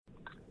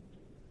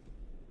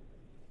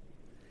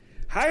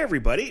Hi,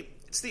 everybody.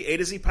 It's the A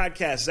to Z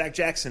podcast. Zach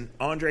Jackson,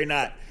 Andre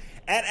Knott,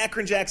 at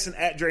Akron Jackson,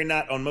 at Dre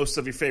Knott on most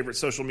of your favorite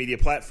social media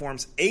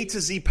platforms. A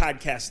to Z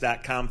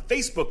podcast.com,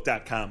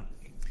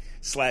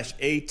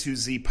 Facebook.com/A to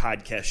Z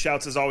podcast.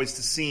 Shouts as always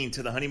to Scene,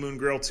 to the Honeymoon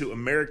Grill, to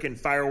American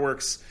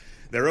Fireworks.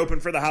 They're open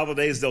for the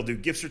holidays. They'll do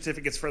gift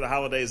certificates for the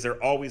holidays.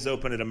 They're always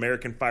open at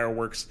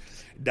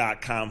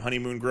AmericanFireworks.com.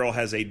 Honeymoon Grill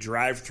has a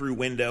drive-through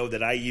window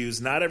that I use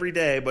not every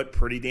day, but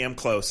pretty damn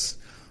close.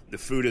 The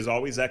food is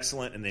always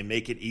excellent, and they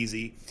make it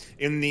easy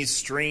in these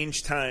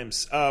strange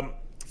times.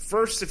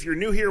 First, if you're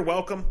new here,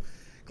 welcome.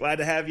 Glad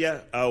to have you.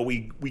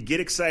 We get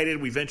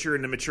excited. We venture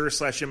into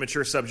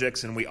mature/immature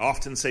subjects, and we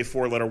often say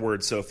four-letter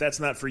words. So if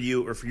that's not for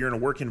you, or if you're in a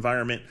work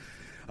environment,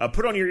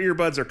 put on your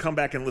earbuds or come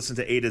back and listen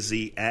to A to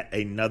Z at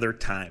another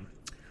time.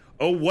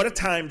 Oh, what a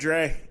time,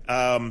 Dre.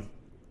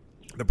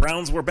 The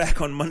Browns were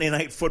back on Monday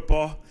Night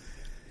Football.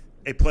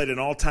 They played an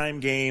all-time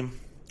game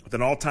with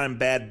an all-time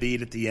bad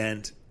beat at the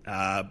end.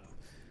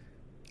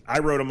 I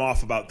wrote them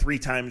off about 3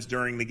 times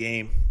during the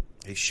game.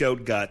 They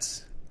showed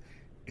guts.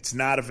 It's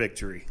not a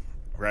victory,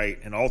 right?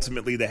 And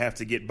ultimately they have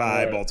to get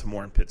by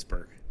Baltimore and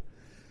Pittsburgh.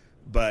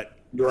 But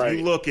if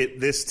you look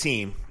at this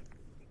team,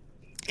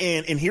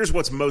 and here's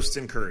what's most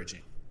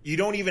encouraging. You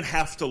don't even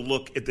have to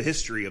look at the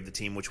history of the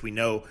team, which we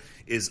know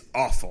is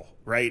awful,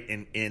 right?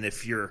 And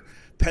if you're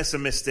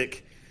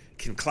pessimistic, it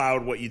can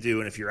cloud what you do.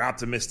 And if you're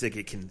optimistic,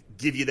 it can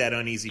give you that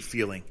uneasy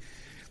feeling.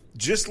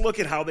 Just look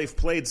at how they've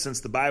played since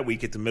the bye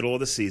week at the middle of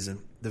the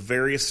season, the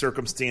various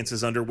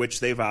circumstances under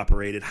which they've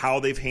operated, how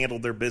they've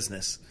handled their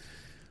business.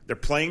 They're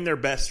playing their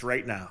best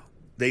right now.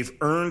 They've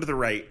earned the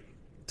right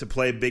to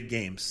play big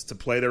games, to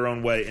play their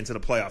own way into the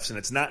playoffs. And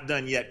it's not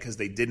done yet because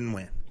they didn't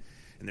win.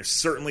 And they're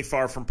certainly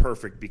far from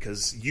perfect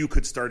because you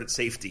could start at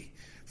safety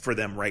for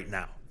them right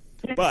now.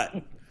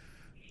 But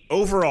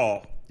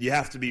overall, you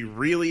have to be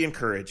really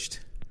encouraged.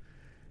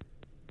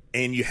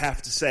 And you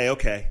have to say,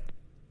 okay,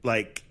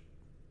 like,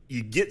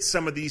 you get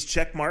some of these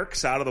check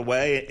marks out of the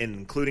way,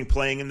 including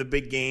playing in the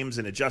big games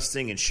and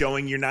adjusting and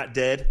showing you're not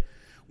dead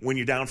when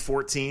you're down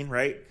 14,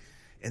 right?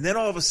 And then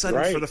all of a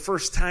sudden, for the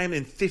first time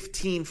in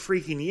 15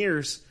 freaking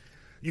years,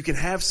 you can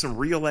have some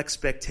real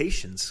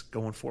expectations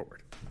going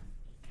forward.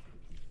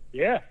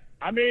 Yeah.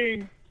 I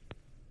mean,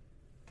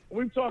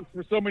 we've talked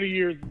for so many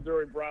years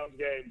during Browns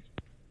games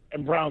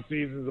and Browns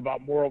seasons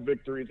about moral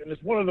victories. And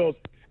it's one of those,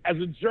 as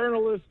a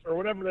journalist or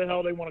whatever the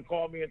hell they want to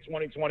call me in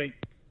 2020,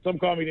 some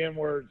call me the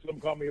N-word,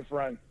 some call me a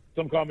friend,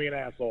 some call me an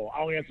asshole.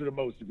 I'll answer the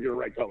most if you're the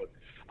right color.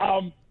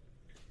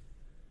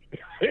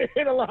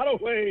 In a lot of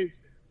ways,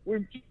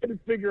 we've tried to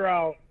figure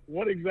out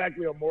what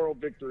exactly a moral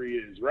victory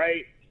is,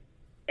 right?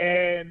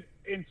 And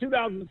in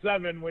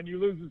 2007, when you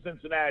lose to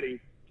Cincinnati,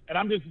 and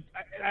I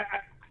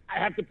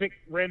have to pick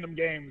random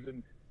games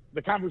and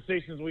the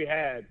conversations we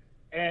had.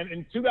 And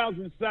in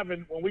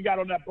 2007, when we got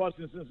on that bus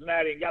in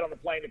Cincinnati and got on the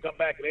plane to come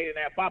back and ate and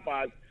have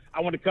Popeyes, I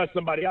wanted to cuss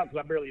somebody out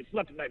because I barely had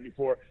slept the night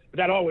before. But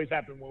that always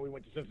happened when we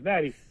went to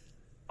Cincinnati.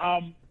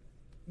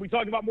 We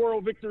talked about moral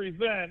victories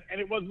then,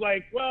 and it was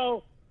like,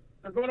 well,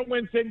 they're going to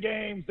win 10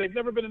 games. They've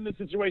never been in this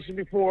situation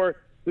before.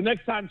 The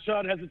next time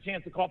Chud has a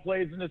chance to call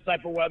plays in this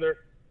type of weather,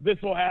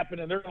 this will happen,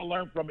 and they're going to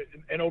learn from it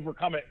and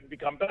overcome it and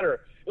become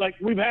better. Like,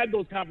 we've had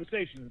those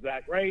conversations,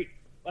 Zach, right?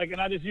 Like,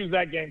 and I just use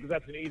that game because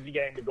that's an easy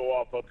game to go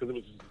off of because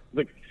it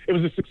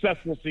was a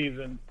successful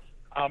season.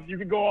 You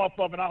can go off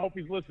of, and I hope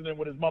he's listening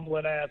with his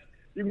mumbling ass,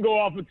 you can go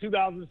off of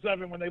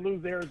 2007 when they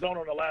lose to Arizona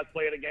on the last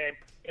play of the game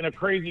in a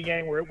crazy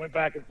game where it went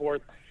back and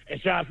forth,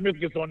 and Sean Smith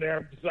gets on there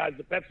and decides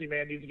the Pepsi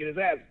man needs to get his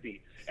ass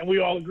beat. And we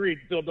all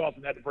agreed Phil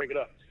Dawson had to break it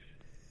up.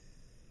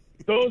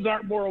 Those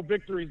aren't moral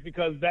victories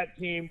because that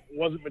team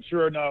wasn't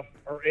mature enough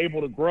or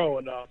able to grow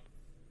enough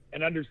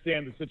and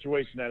understand the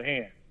situation at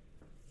hand.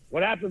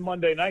 What happened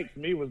Monday night to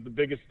me was the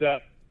biggest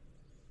step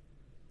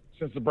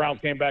since the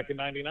Browns came back in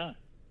 99.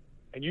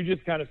 And you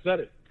just kind of said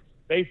it.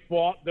 They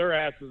fought their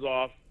asses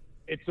off.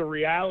 It's a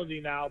reality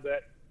now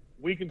that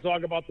we can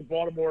talk about the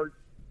Baltimore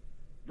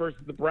versus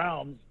the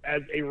Browns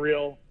as a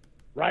real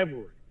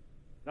rivalry.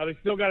 Now, they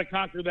still got to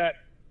conquer that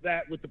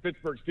with the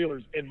Pittsburgh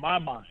Steelers in my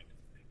mind.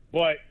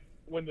 But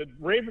when the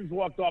Ravens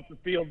walked off the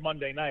field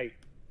Monday night,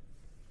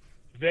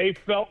 they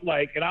felt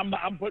like, and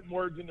I'm putting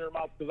words in their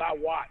mouth because I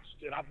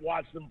watched, and I've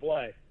watched them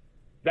play.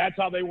 That's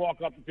how they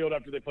walk off the field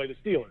after they play the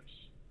Steelers.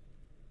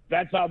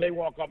 That's how they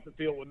walk off the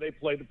field when they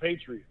play the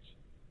Patriots,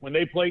 when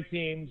they play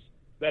teams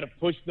that have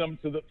pushed them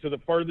to the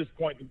furthest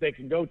point that they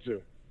can go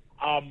to.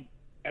 And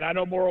I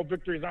know moral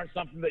victories aren't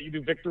something that you do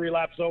victory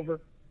laps over.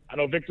 I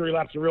know victory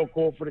laps are real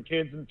cool for the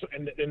kids in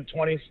the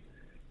 20s.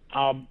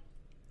 I'm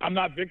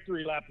not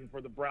victory lapping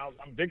for the Browns.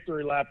 I'm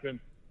victory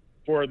lapping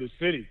for the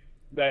city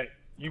that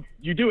you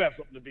do have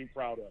something to be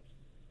proud of.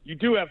 You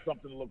do have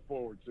something to look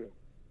forward to.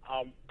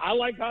 I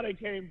like how they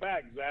came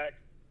back, Zach,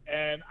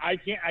 and I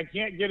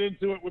can't get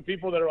into it with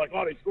people that are like,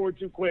 oh, they scored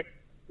too quick.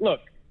 Look,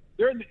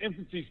 they're in the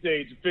infancy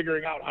stage of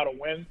figuring out how to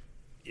win.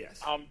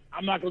 Yes.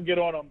 I'm not going to get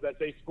on them that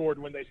they scored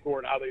when they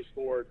scored, how they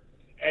scored.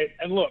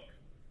 And look,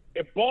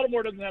 if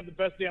Baltimore doesn't have the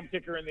best damn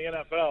kicker in the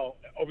NFL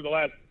over the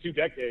last 2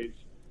 decades,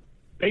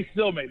 they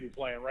still may be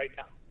playing right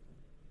now.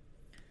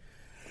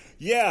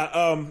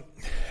 Yeah,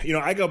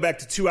 I go back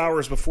to 2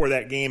 hours before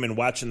that game and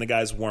watching the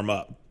guys warm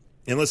up.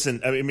 And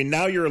listen, I mean,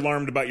 now you're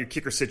alarmed about your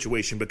kicker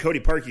situation, but Cody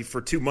Parkey for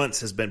 2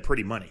 months has been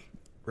pretty money,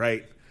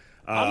 right?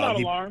 I'm not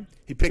alarmed.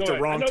 He picked the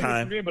wrong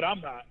time. Me, but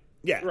I'm not.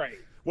 Yeah. Right.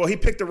 Well, he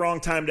picked the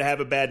wrong time to have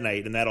a bad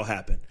night, and that'll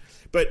happen.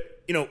 But,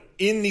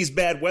 in these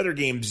bad weather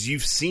games,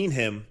 you've seen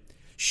him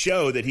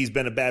show that he's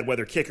been a bad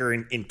weather kicker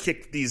and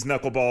kicked these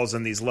knuckleballs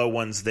and these low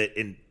ones that,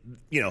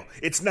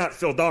 it's not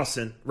Phil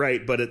Dawson,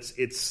 right? But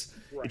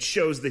it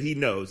shows that he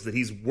knows, that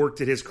he's worked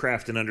at his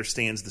craft and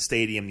understands the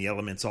stadium, the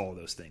elements, all of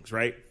those things,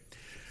 right?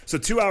 So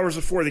 2 hours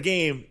before the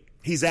game,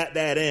 he's at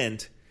that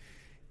end,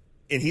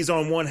 and he's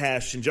on one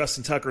hash, and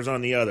Justin Tucker's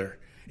on the other.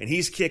 And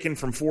he's kicking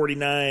from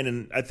 49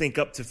 and I think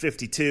up to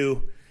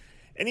 52.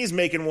 And he's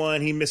making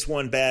one. He missed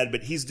one bad,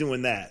 but he's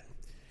doing that.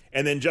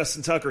 And then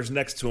Justin Tucker's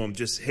next to him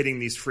just hitting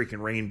these freaking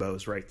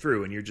rainbows right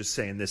through, and you're just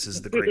saying this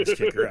is the greatest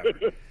kicker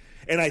ever.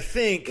 And I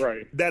think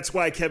that's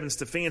why Kevin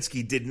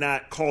Stefanski did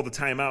not call the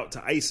timeout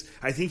to ice.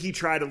 I think he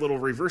tried a little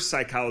reverse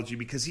psychology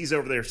because he's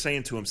over there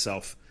saying to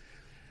himself,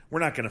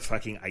 we're not going to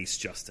fucking ice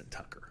Justin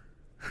Tucker.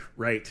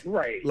 Right?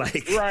 Right. Like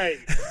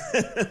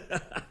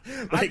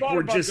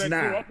we're just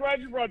not. Too. I'm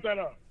glad you brought that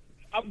up.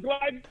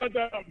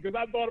 Because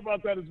I thought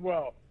about that as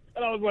well.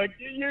 And I was like,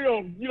 you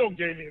don't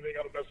gain anything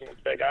out of messing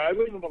with that guy.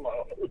 Leave him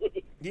alone.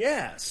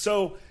 Yeah.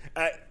 So,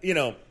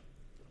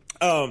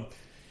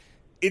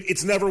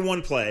 it's never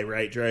one play,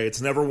 right, Dre? It's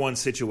never one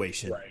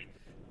situation. Right.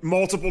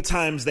 Multiple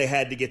times they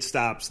had to get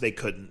stops. They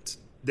couldn't.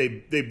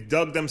 They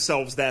dug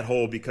themselves that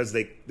hole because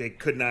they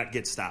could not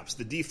get stops.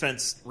 The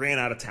defense ran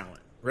out of talent,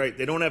 right?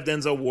 They don't have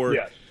Denzel Ward.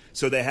 Yes.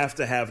 So they have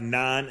to have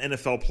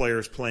non-NFL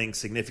players playing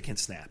significant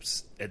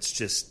snaps. It's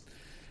just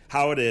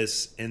how it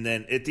is. And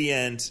then at the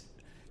end,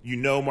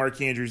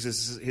 Mark Andrews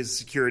is his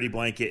security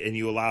blanket, and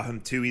you allow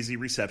him 2 easy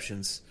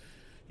receptions.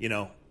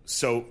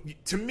 So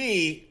to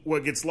me,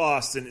 what gets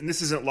lost, and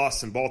this isn't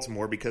lost in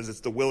Baltimore because it's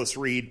the Willis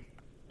Reed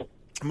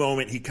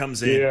moment. He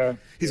comes in. Yeah.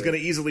 He's going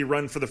to easily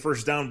run for the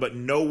first down, but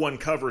no one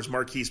covers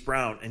Marquise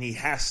Brown, and he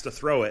has to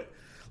throw it.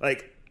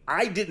 Like,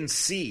 I didn't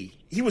see.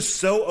 He was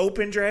so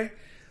open, Dre,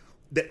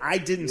 that I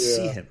didn't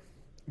see him.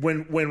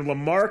 When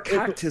Lamar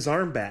cocked his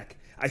arm back,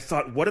 I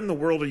thought, what in the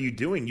world are you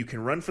doing? You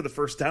can run for the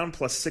first down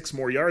plus 6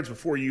 more yards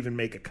before you even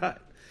make a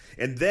cut.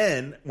 And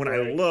then when I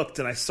looked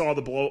and I saw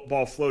the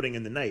ball floating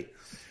in the night.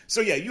 So,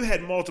 yeah, you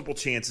had multiple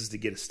chances to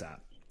get a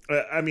stop.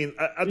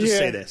 I'll just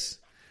say this.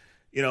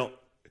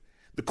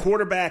 The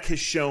quarterback has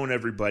shown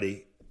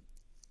everybody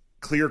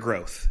clear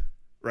growth,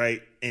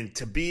 right? And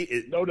to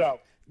be – no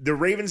doubt. The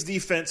Ravens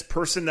defense,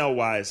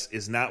 personnel-wise,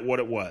 is not what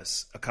it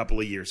was a couple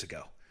of years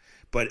ago.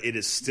 But it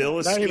is still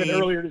a scheme. Not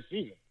even earlier this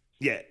season.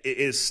 Yeah, it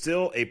is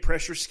still a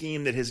pressure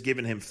scheme that has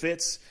given him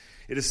fits.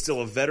 It is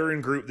still a veteran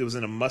group that was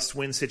in a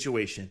must-win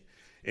situation.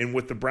 And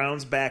with the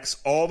Browns'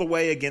 backs all the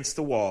way against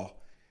the wall,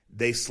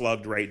 they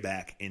slugged right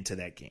back into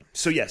that game.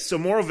 So, yes, so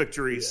moral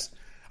victories.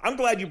 Yeah. I'm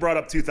glad you brought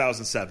up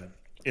 2007.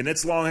 And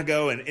it's long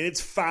ago, and it's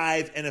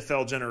 5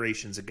 NFL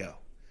generations ago.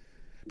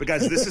 But,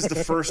 guys, this is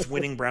the first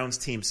winning Browns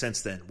team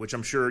since then, which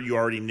I'm sure you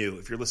already knew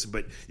if you're listening.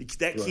 But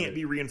that can't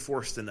be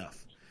reinforced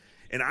enough.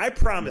 And I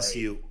promise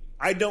you,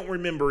 I don't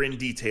remember in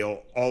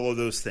detail all of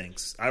those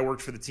things. I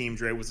worked for the team.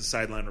 Dre was a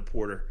sideline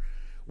reporter.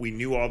 We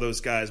knew all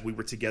those guys. We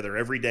were together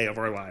every day of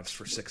our lives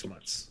for 6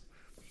 months.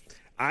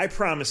 I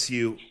promise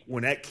you,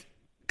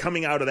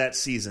 coming out of that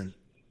season,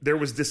 there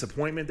was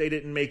disappointment they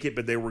didn't make it,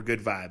 but there were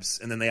good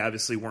vibes. And then they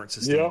obviously weren't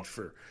sustained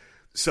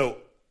So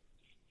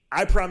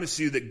I promise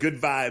you that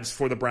good vibes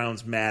for the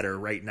Browns matter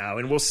right now,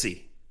 and we'll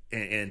see.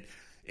 And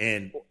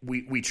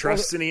we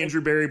trust in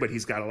Andrew Berry, but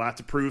he's got a lot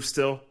to prove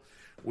still.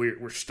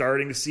 We're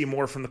starting to see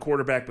more from the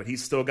quarterback, but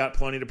he's still got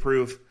plenty to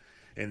prove.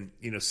 And,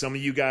 some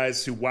of you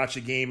guys who watch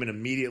a game and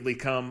immediately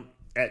come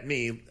at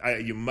me,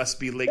 you must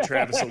be Lake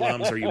Travis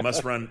alums or you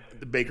must run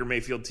the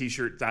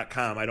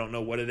BakerMayfieldT-shirt.com. I don't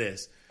know what it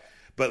is.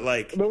 But,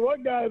 the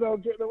one guy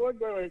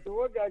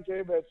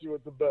came at you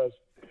with the best.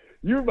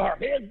 You are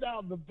hands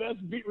down the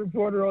best beat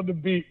reporter on the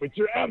beat, but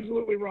you're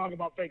absolutely wrong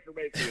about Baker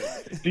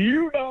Mayfield. Do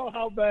you know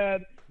how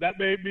bad that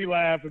made me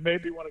laugh and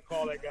made me want to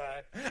call that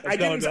guy? I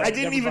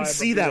didn't even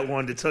see that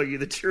one, to tell you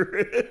the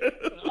truth.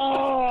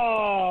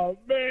 Oh,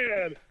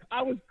 man.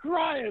 I was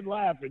crying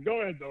laughing. Go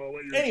ahead, though.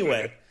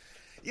 Anyway,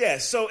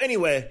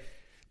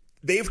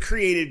 they've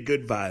created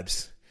good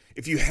vibes.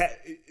 If you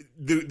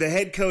the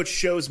head coach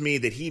shows me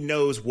that he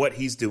knows what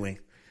he's doing.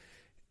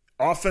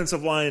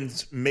 Offensive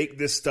lines make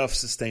this stuff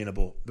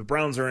sustainable. The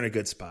Browns are in a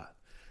good spot.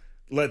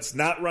 Let's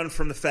not run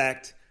from the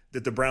fact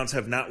that the Browns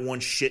have not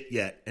won shit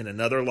yet, and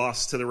another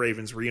loss to the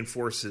Ravens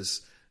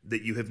reinforces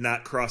that you have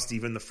not crossed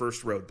even the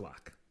first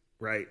roadblock,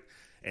 right?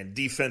 And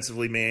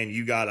defensively, man,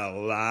 you got a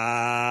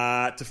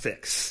lot to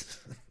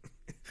fix.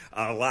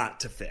 A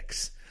lot to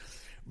fix.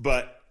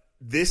 But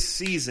this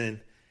season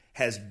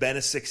has been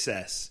a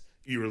success.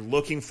 You're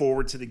looking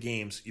forward to the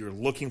games. You're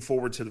looking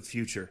forward to the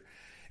future.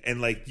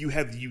 And, you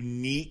have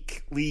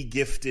uniquely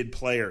gifted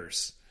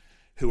players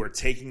who are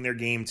taking their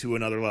game to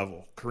another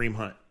level. Kareem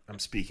Hunt, I'm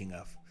speaking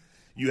of.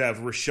 You have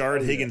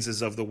Rashard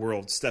Higginses of the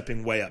world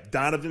stepping way up.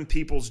 Donovan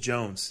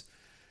Peoples-Jones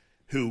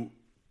who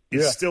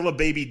is still a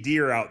baby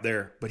deer out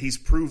there, but he's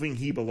proving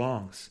he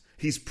belongs.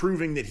 He's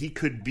proving that he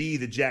could be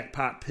the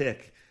jackpot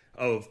pick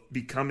of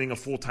becoming a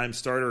full-time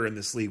starter in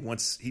this league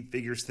once he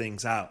figures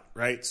things out,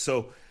 right?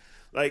 So,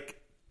 like,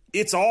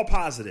 it's all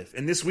positive.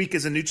 And this week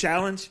is a new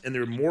challenge, and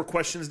there are more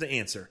questions to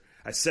answer.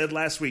 I said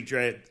last week,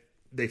 Dre,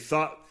 they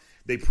thought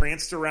they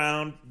pranced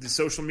around the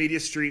social media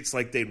streets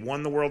like they'd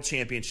won the world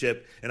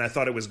championship, and I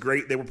thought it was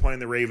great they were playing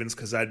the Ravens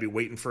because I'd be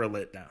waiting for a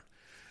letdown.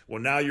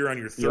 Well, now you're on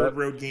your third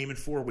road game in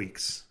 4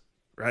 weeks,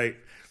 right?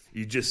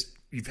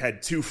 You've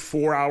had 2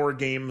 4-hour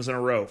games in a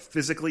row,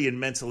 physically and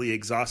mentally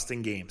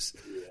exhausting games.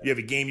 You have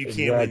a game you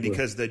can't win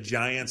because the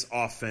Giants'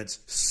 offense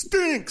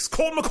stinks.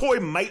 Colt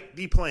McCoy might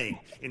be playing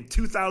in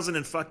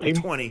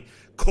 2020.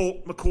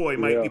 Colt McCoy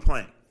might be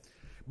playing,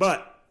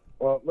 but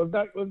let's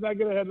not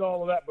get ahead of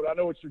all of that. But I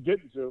know what you're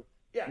getting to.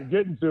 Yeah. You're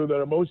getting to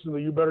that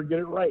emotionally. You better get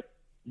it right.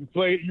 You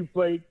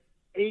played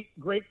 8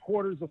 great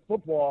quarters of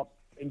football,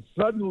 and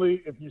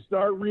suddenly, if you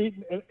start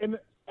reading, and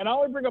I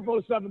only bring up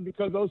 07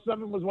 because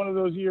 07 was one of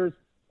those years.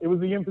 It was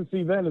the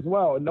infancy then as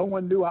well, and no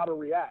one knew how to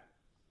react.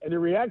 And the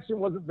reaction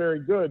wasn't very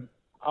good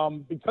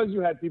because you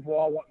had people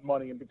all wanting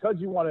money, and because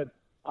you wanted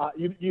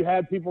you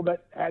had people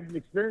that hadn't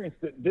experienced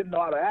it and didn't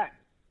know how to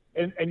act.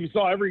 And you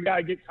saw every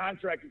guy get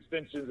contract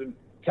extensions and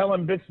tell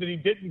him bitch that he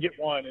didn't get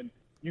one, and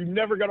you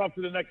never got off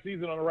to the next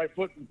season on the right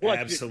foot. And plus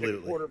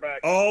absolutely, quarterback.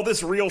 All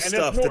this real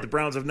stuff that the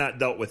Browns have not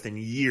dealt with in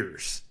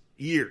years.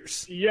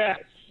 Yes.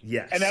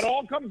 And that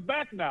all comes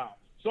back now.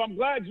 So I'm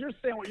glad you're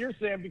saying what you're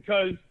saying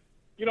because,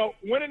 you know,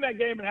 winning that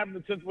game and having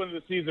the 10th win of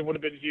the season would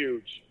have been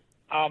huge.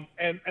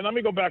 And let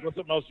me go back on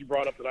something else you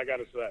brought up that I got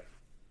to say.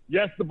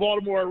 Yes, the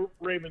Baltimore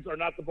Ravens are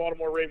not the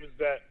Baltimore Ravens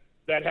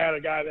that had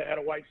a guy that had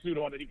a white suit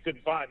on that he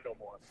couldn't find no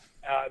more,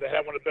 that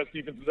had one of the best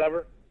defenses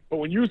ever. But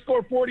when you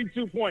score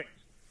 42 points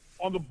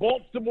on the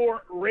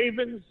Baltimore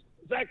Ravens,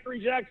 Zachary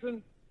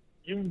Jackson,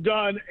 you've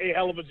done a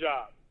hell of a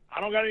job.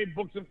 I don't got any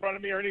books in front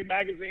of me or any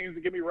magazines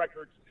to give me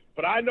records,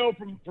 but I know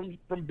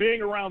from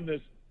being around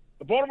this,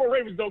 the Baltimore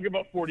Ravens don't give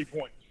up 40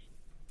 points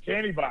to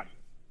anybody,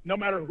 no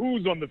matter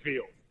who's on the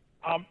field.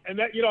 And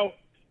that, you know,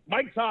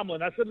 Mike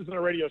Tomlin, I said this on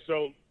a radio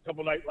show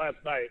last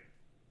night.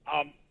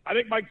 I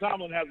think Mike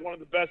Tomlin has one of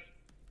the best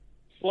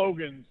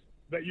slogans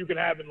that you can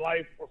have in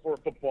life or for a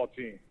football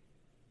team.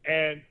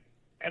 And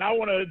I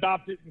want to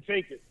adopt it and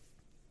take it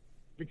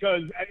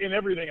because in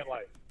everything in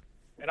life.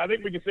 And I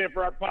think we can say it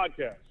for our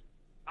podcast.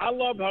 I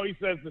love how he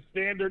says the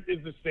standard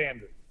is the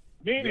standard,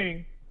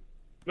 meaning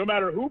no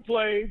matter who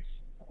plays,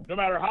 no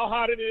matter how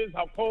hot it is,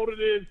 how cold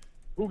it is,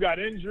 who got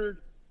injured,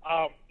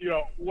 you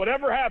know,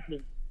 whatever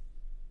happens,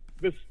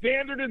 the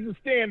standard is the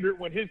standard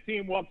when his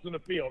team walks on the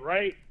field,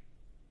 right?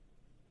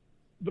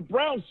 The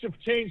Browns should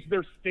change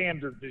their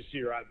standard this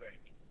year, I think.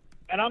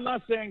 And I'm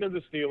not saying they're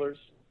the Steelers.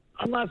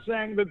 I'm not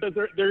saying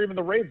that they're even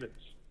the Ravens.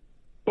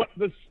 But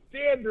the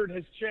standard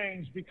has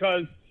changed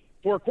because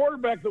for a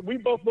quarterback that we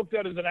both looked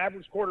at as an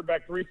average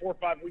quarterback 3, 4,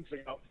 5 weeks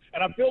ago,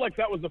 and I feel like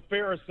that was a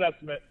fair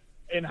assessment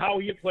in how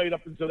he had played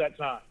up until that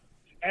time.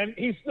 And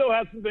he still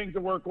has some things to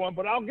work on,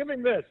 but I'll give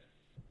him this.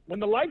 When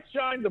the lights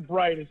shined the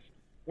brightest,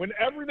 when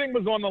everything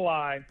was on the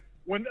line,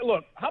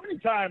 look, how many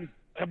times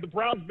have the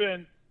Browns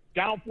been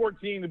down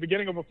 14 in the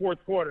beginning of a fourth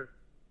quarter,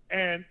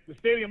 and the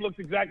stadium looked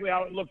exactly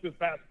how it looked this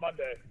past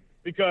Monday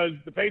because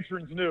the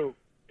patrons knew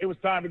it was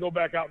time to go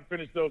back out and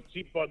finish those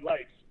cheap Bud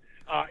Lights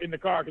in the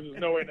car because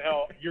there's no way in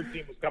hell your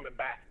team was coming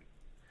back.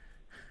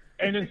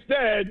 And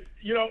instead,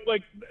 you know,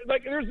 like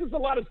there's just a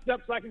lot of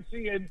steps I can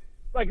see in.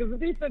 Like, is the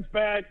defense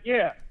bad?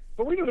 Yeah.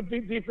 But we knew the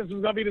defense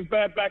was going to be this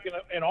bad back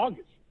in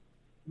August.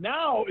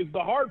 Now is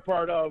the hard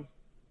part of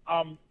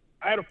I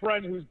had a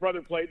friend whose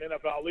brother played in the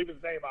NFL. I'll leave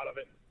his name out of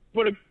it.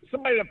 But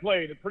somebody that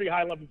played a pretty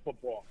high-level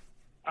football.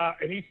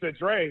 And he said,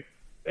 Dre,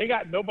 they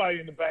got nobody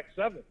in the back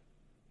seven.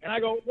 And I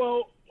go,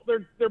 well,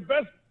 their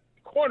best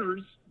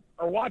corners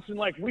are watching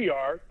like we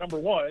are, number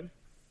one.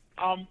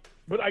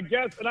 But I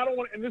guess, and I don't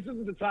want, and this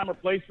isn't the time or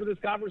place for this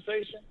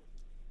conversation,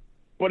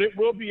 but it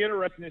will be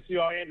interesting to see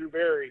how Andrew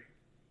Berry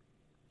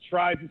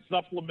tries to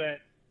supplement,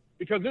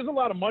 because there's a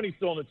lot of money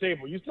still on the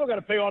table. You still got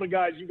to pay all the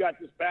guys you got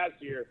this past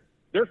year.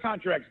 Their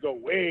contracts go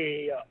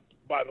way up,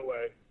 by the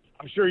way.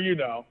 I'm sure you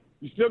know.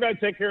 You still got to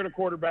take care of the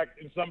quarterback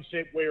in some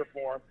shape, way, or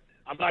form.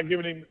 I'm not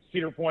giving him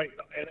Cedar Point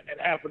and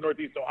half of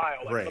Northeast Ohio.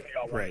 Like some of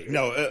y'all right.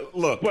 No,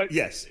 look, but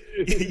yes.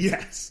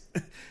 Yes.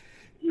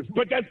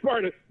 But that's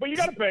part of it. But you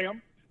got to pay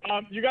him.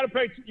 You got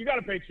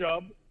to pay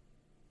Chubb.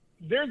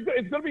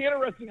 It's going to be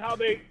interesting how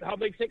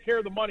they take care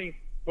of the money,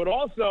 but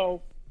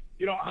also,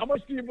 you know, how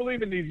much do you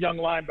believe in these young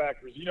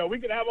linebackers? You know, we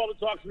can have all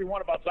the talks we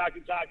want about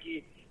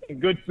Taki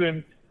and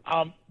Goodson,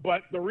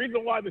 but the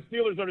reason why the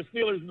Steelers are the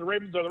Steelers and the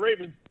Ravens are the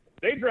Ravens,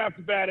 they draft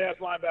a badass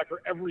linebacker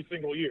every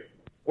single year,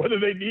 whether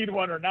they need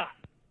one or not.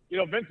 You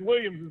know, Vince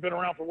Williams has been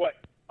around for what,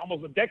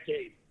 almost a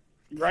decade,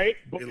 right?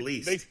 But at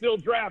least they still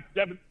draft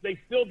Devin. They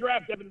still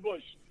draft Devin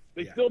Bush.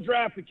 They still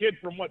draft the kid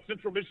from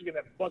Central Michigan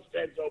that busts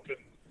heads open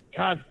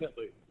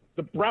constantly.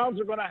 The Browns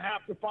are going to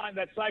have to find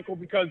that cycle,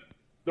 because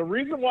the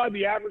reason why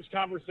the average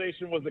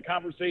conversation was the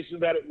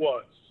conversation that it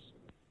was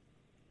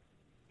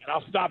and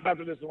I'll stop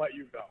after this and let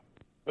you go.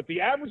 But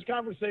the average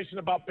conversation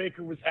about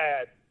Baker was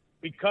had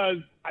because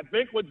I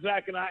think what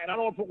Zach and I don't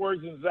want to put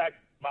words in Zach's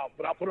mouth,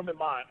 but I'll put them in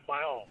my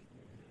own.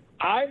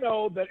 I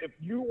know that if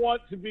you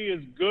want to be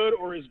as good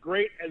or as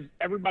great as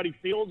everybody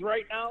feels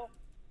right now,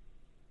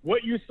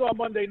 what you saw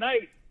Monday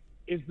night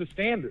is the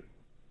standard.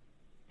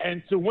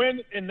 And to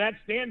win in that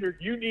standard,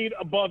 you need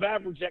above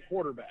average at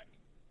quarterback.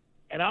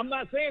 And I'm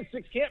not saying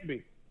 6 can't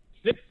be.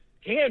 6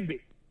 can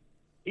be.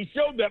 He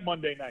showed that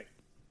Monday night.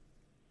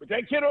 But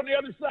that kid on the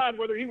other side,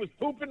 whether he was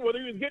pooping, whether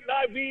he was getting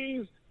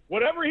IVs,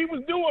 whatever he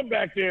was doing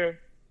back there,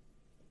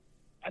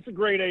 that's a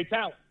grade A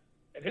talent.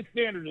 And his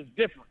standard is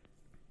different.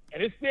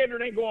 And his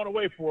standard ain't going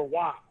away for a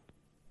while.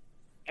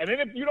 And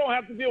then if you don't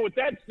have to deal with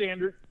that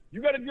standard,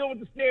 you got to deal with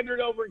the standard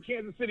over in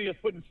Kansas City that's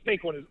putting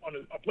steak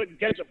putting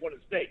ketchup on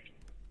his steak.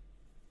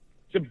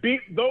 To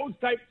beat those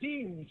type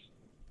teams,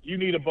 you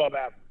need above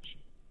average.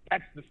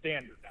 That's the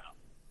standard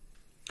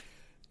now.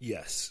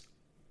 Yes.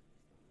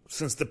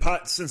 Since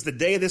the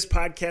day this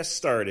podcast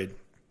started,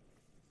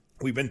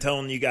 we've been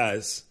telling you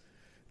guys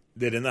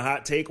that in the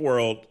hot take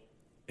world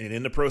and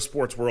in the pro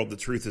sports world, the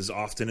truth is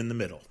often in the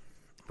middle,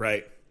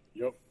 right?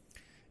 Yep.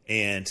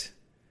 And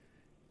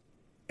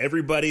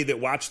everybody that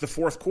watched the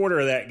fourth quarter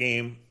of that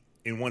game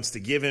and wants to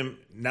give him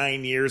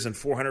 9 years and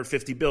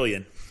 $450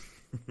 billion.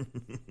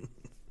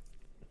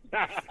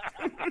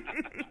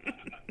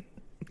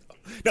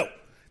 No,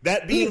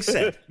 that being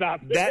said,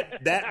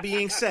 that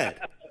being said,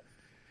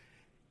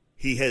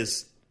 he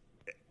has,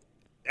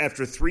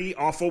 after 3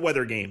 awful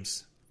weather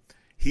games,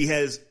 he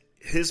has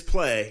his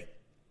play,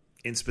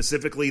 and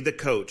specifically the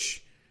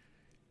coach,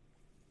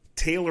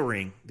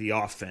 tailoring the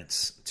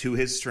offense to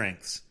his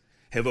strengths,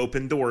 have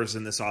opened doors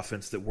in this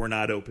offense that were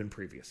not open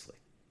previously,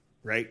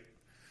 right?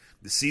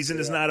 The season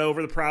is not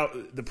over.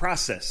 The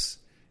process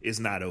is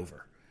not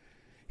over.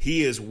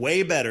 He is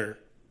way better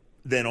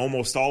than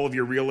almost all of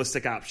your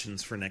realistic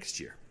options for next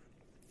year.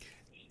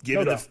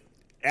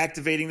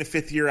 Activating the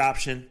 5th-year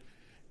option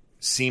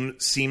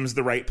seems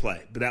the right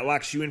play, but that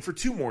locks you in for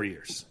 2 more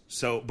years.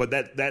 But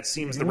that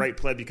seems the right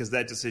play because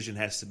that decision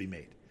has to be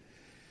made.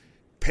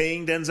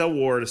 Paying Denzel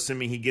Ward,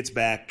 assuming he gets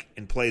back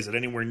and plays at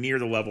anywhere near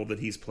the level that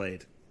he's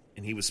played,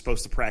 and he was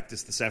supposed to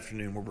practice this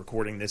afternoon. We're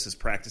recording this as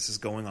practice is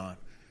going on.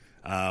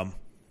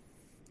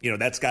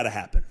 That's got to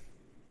happen.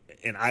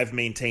 And I've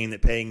maintained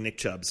that paying Nick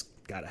Chubb's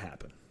got to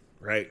happen,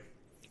 right?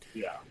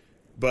 Yeah.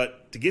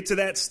 But to get to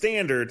that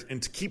standard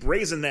and to keep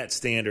raising that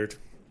standard,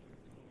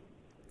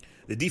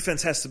 the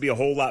defense has to be a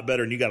whole lot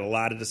better, and you got a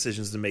lot of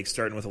decisions to make,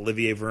 starting with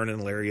Olivier Vernon,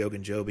 Larry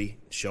Ogunjobi,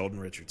 Sheldon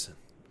Richardson.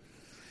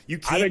 You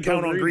can't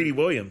count on Greedy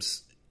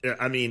Williams.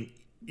 I mean,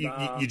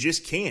 you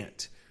just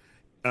can't.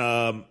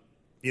 All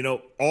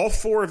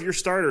 4 of your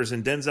starters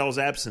in Denzel's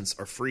absence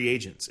are free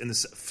agents, and the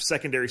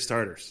secondary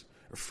starters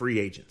are free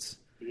agents.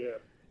 Yeah.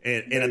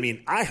 And I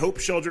mean, I hope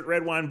Sheldrick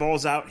Redwine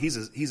balls out.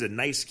 He's a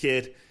nice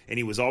kid, and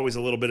he was always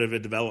a little bit of a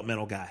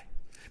developmental guy.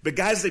 But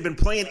guys, they've been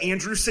playing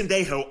Andrew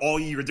Sendejo all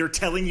year. They're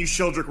telling you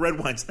Sheldrick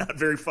Redwine's not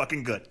very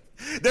fucking good.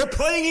 They're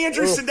playing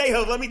Andrew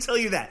Sendejo, let me tell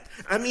you that.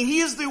 I mean,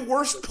 he is the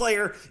worst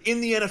player in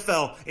the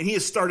NFL, and he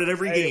has started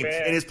every game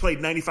and has played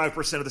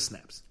 95% of the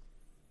snaps.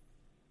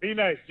 Be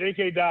nice.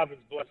 J.K. Dobbins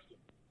blessed him.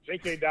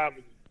 J.K.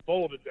 Dobbins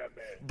folded that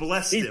man.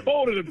 Blessed him. He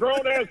folded a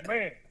grown-ass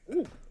man.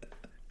 Ooh.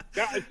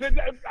 I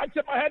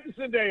tip my hat to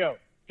Sendejo.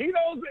 He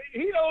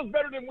knows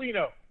better than we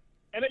know.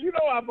 And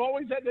I've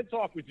always had that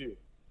talk with you.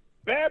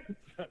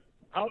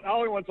 I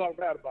only want to talk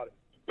bad about it.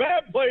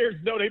 Bad players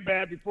know they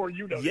bad before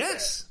you know they bad.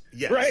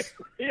 Yes. Right?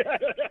 Yeah.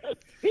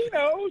 He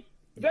knows.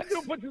 That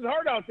dude puts his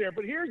heart out there.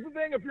 But here's the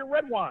thing, if you're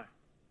Redwine.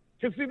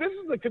 Because, see, this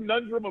is the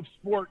conundrum of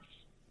sports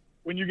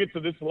when you get to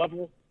this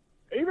level.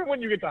 Even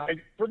when you get to high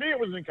school. For me, it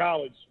was in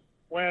college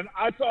when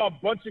I saw a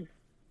bunch of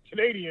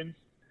Canadians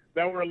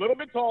that were a little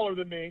bit taller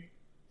than me,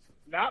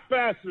 not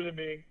faster than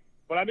me,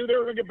 but I knew they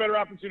were going to get better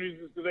opportunities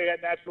because they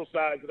had natural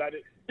size that I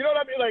didn't. You know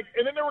what I mean?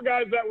 And then there were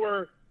guys that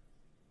were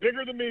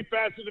bigger than me,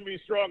 faster than me,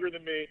 stronger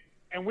than me,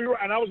 and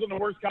I was on the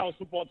worst college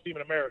football team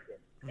in America.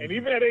 And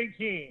even at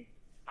 18,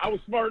 I was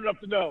smart enough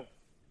to know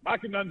my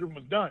conundrum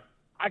was done.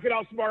 I could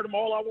outsmart them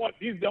all I want.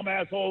 These dumb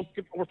assholes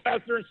were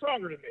faster and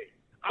stronger than me.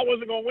 I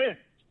wasn't going to win.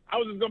 I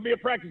was just going to be a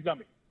practice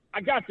dummy.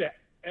 I got that,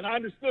 and I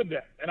understood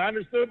that, and I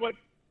understood what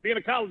being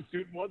a college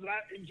student was, and I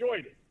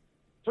enjoyed it.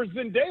 For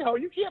Sendejo,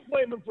 you can't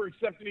blame him for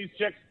accepting these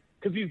checks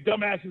because these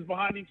dumbasses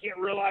behind him can't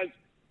realize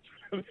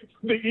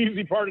the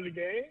easy part of the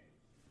game.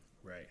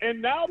 Right.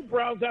 And now the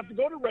Browns have to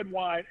go to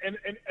Redwine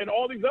and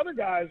all these other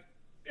guys.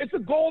 It's a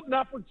golden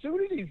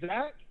opportunity,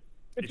 Zach.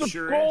 It's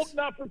a golden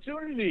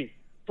opportunity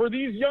for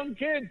these young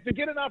kids to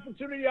get an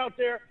opportunity out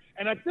there.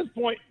 And at this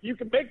point, you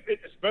can make it,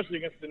 especially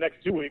against the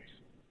next 2 weeks,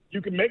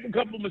 you can make a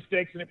couple of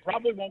mistakes, and it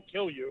probably won't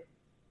kill you.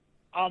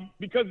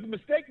 Because the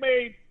mistake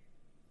made,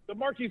 the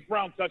Marquise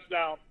Brown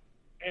touchdown,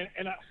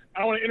 and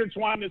I want to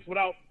intertwine this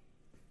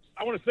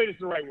I want to say this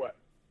the right way.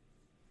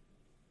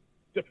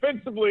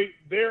 Defensively,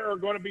 there are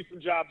going to be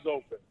some jobs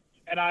open.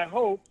 And I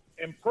hope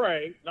and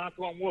pray, knock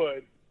on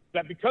wood,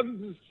 that because of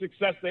the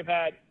success they've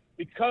had,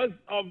 because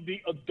of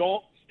the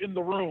adults in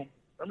the room,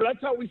 Remember,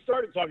 that's how we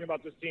started talking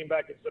about this team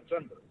back in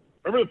September.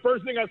 Remember the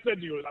first thing I said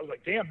to you was, I was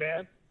like, damn,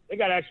 man, they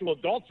got actual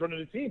adults running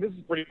the team. This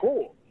is pretty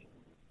cool.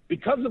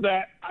 Because of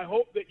that, I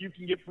hope that you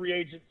can get free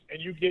agents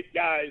and you get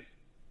guys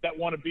that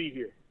want to be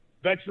here.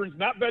 Veterans,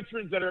 not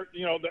veterans that are,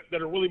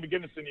 that are Willie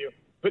McGinnis in you,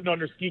 putting on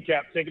their ski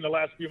cap, taking the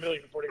last few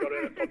million before they go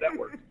to NFL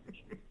Network.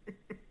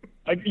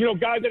 Like,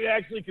 guys that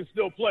actually can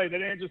still play,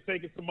 that ain't just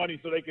taking some money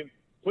so they can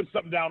put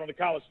something down on the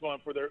college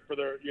fund for their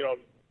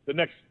the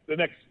next. And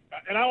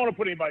I don't want to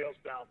put anybody else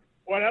down.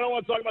 Or I don't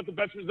want to talk about the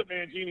veterans that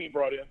Mangini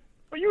brought in.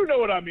 But you know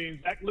what I mean,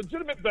 Zach.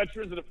 Legitimate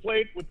veterans that have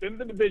played within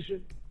the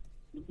division,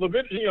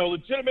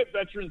 legitimate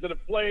veterans that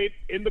have played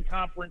in the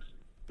conference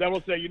that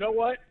will say, you know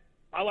what,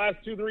 my last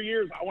 2-3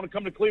 years, I want to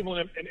come to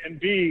Cleveland and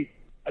be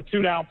a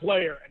two-down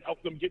player and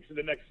help them get to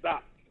the next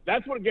stop.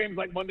 That's what games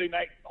like Monday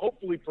night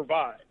hopefully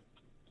provide.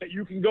 That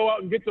you can go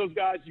out and get those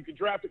guys, you can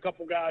draft a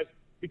couple guys,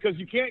 because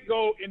you can't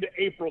go into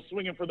April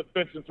swinging for the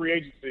fence in free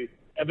agency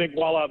and think,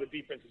 voila, the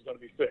defense is going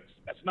to be fixed.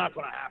 That's not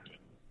going to happen.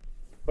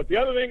 But the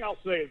other thing I'll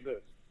say is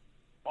this.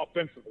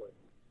 Offensively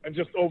and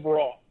just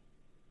overall,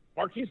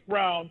 Marquise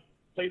Brown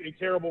played a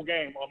terrible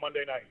game on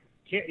Monday night.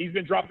 He's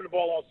been dropping the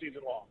ball all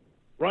season long.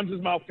 Runs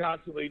his mouth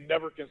constantly,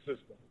 never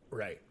consistent.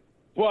 Right.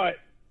 But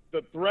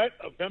the threat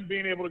of him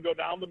being able to go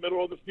down the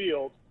middle of the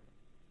field,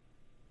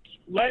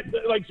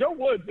 like Joe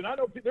Woods, and I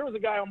know there was a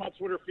guy on my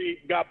Twitter feed,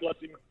 God bless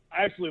him.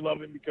 I actually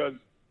love him because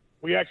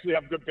we actually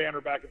have good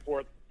banter back and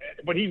forth.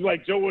 But he's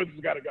like, Joe Woods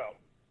has got to go.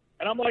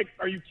 And I'm like,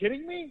 are you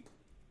kidding me?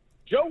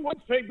 Joe Woods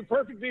played the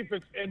perfect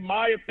defense, in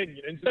my opinion,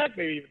 and Zach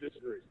may even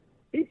disagree.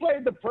 He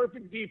played the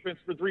perfect defense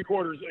for 3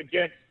 quarters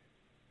against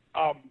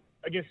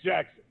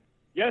Jackson.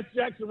 Yes,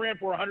 Jackson ran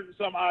for 100 and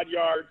some odd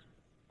yards.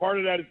 Part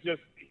of that is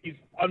just he's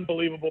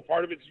unbelievable.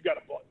 Part of it's you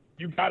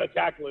got to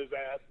tackle his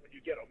ass when you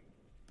get him.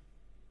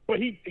 But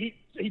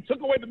he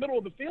took away the middle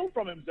of the field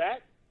from him,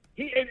 Zach.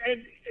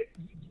 And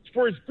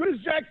for as good as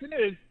Jackson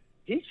is,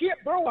 he can't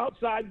throw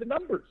outside the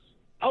numbers,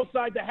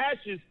 outside the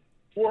hashes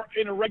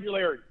in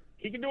irregularity.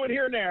 He can do it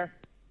here and there.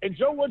 And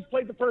Joe Woods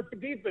played the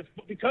perfect defense,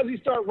 but because he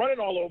started running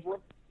all over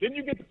him, then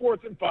you get the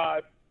 4th and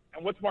 5,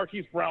 and what's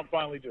Marquise Brown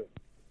finally do?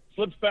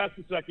 Slips past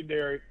the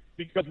secondary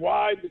because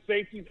why? The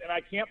safeties, and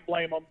I can't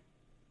blame them.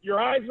 Your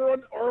eyes are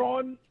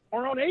on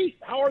 8.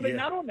 How are they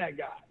not on that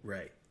guy?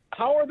 Right.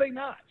 How are they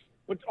not?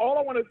 But all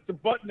I want to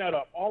button that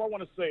up, all I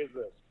want to say is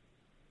this.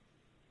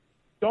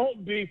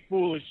 Don't be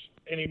foolish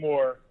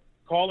anymore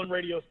calling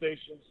radio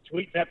stations,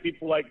 tweeting at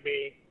people like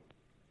me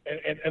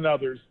and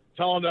others,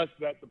 telling us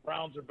that the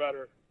Browns are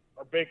better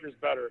or Baker's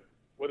better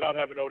without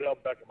having Odell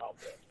Beckham out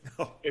there.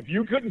 No. If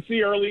you couldn't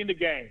see early in the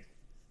game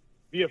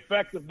the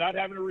effect of not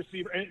having a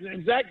receiver,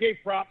 and Zach gave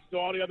props to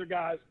all the other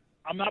guys.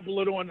 I'm not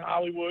belittling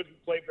Hollywood, who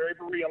played very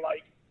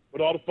Berea-like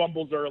with all the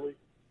fumbles early.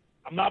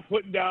 I'm not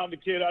putting down the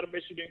kid out of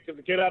Michigan because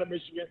the kid out of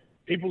Michigan,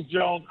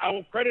 Peoples-Jones, I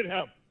will credit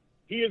him.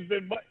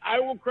 I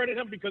will credit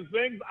him because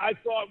things I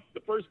saw the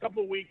first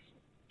couple of weeks,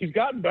 he's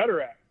gotten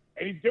better at.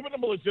 And he's given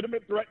them a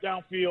legitimate threat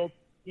downfield.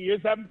 He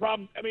is having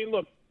problems. I mean,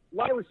 look, a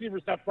lot of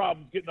receivers have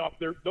problems getting off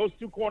those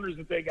 2 corners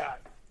that they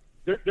got.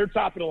 They're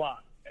top of the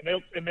line, and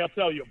they'll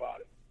tell you about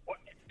it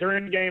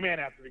during the game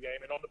and after the game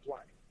and on the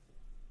plane.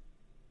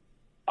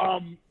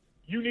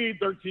 You need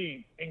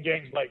 13 in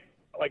games like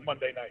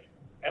Monday night.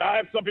 And I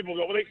have some people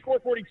go, well, they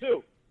scored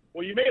 42.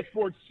 Well, you may have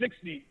scored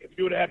 60 if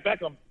you would have had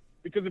Beckham,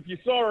 because if you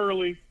saw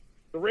early,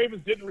 the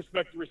Ravens didn't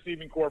respect the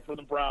receiving corps for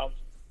the Browns,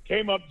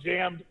 came up,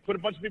 jammed, put a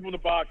bunch of people in the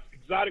box,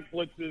 exotic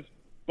blitzes,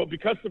 but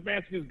because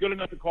Stefanski is good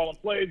enough to call him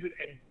plays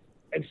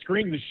and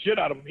screen the shit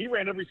out of him, he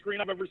ran every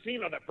screen I've ever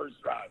seen on that first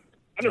drive.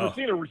 I've never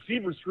seen a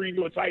receiver screen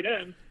to a tight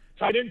end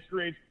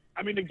screen.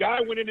 I mean, the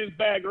guy went in his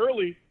bag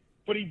early,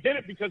 but he did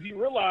it because he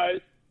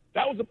realized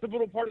that was a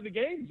pivotal part of the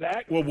game,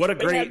 Zach. Well,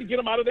 they had to get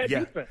him out of that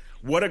defense.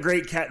 What a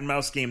great cat and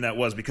mouse game that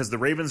was, because the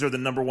Ravens are the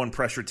number 1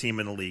 pressure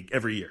team in the league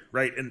every year,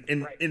 right?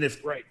 And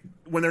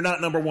when they're not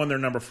number 1, they're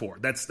number 4.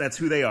 That's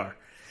who they are.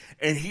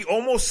 And he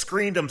almost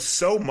screened them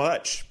so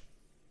much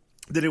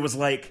that it was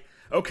like,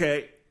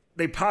 okay,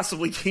 they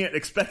possibly can't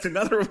expect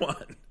another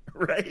one,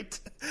 right?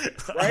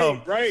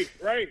 Right.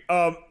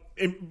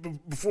 And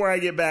before I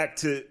get back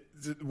to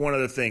one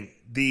other thing,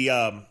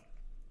 the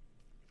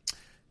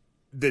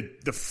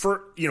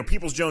first,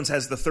 Peoples-Jones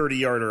has the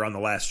 30-yarder on the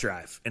last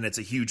drive, and it's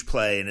a huge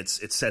play, and it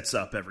sets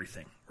up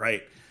everything,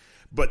 right?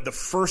 But the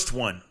first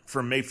one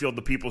from Mayfield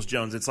to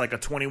Peoples-Jones, it's like a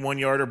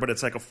 21-yarder, but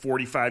it's like a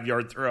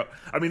 45-yard throw.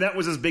 I mean, that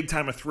was as big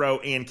time a throw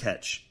and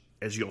catch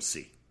as you'll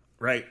see,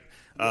 right?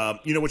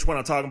 You know which one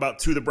I'm talking about?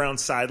 To the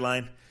Browns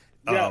sideline,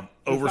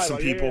 over some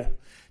people. Yeah.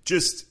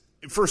 Just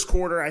first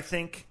quarter, I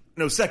think.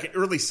 No,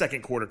 early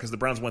second quarter, because the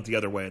Browns went the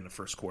other way in the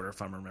first quarter,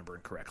 if I'm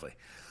remembering correctly.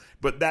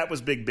 But that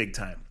was big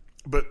time.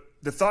 But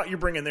the thought you're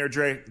bringing there,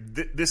 Dre,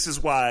 this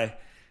is why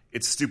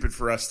it's stupid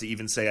for us to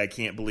even say I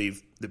can't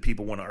believe that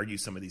people want to argue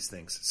some of these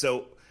things.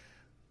 So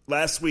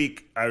last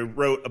week I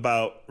wrote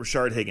about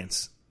Rashard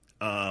Higgins,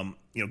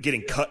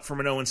 getting cut from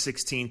an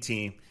 0-16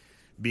 team,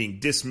 being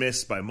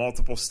dismissed by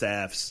multiple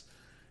staffs,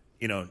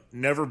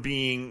 never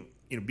being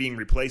being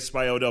replaced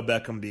by Odell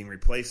Beckham, being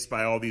replaced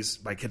by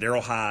by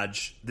Kadero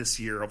Hodge this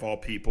year of all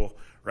people,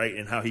 right?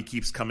 And how he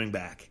keeps coming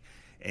back.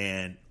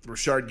 And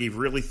Rashard gave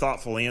really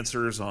thoughtful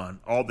answers on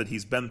all that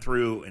he's been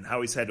through and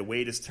how he's had to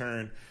wait his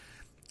turn.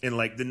 And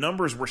like the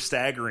numbers were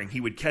staggering. He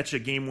would catch a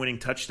game-winning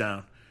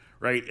touchdown,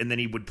 right? And then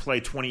he would play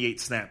 28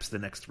 snaps the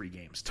next 3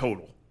 games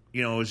total.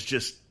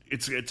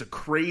 It's a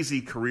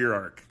crazy career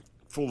arc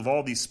full of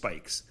all these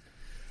spikes.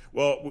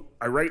 Well,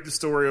 I write the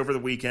story over the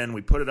weekend.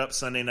 We put it up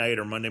Sunday night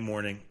or Monday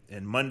morning.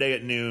 And Monday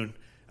at noon,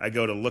 I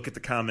go to look at the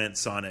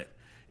comments on it.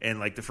 And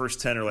like the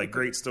first 10 are like,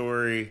 great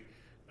story.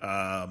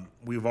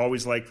 We've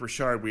always liked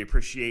Rashard. We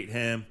appreciate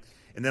him.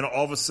 And then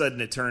all of a sudden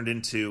it turned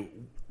into,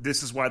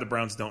 this is why the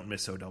Browns don't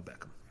miss Odell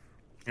Beckham.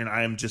 And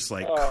I am just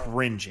like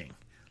cringing.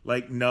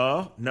 Like,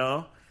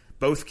 no.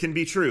 Both can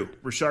be true.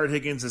 Rashard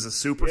Higgins is a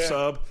super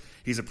sub.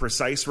 He's a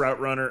precise route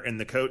runner, and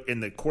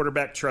the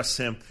quarterback trusts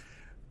him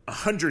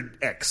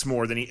 100x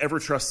more than he ever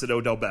trusted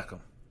Odell Beckham.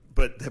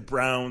 But the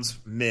Browns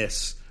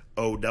miss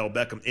Odell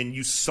Beckham. And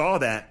you saw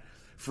that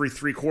for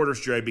 3 quarters,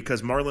 Dre,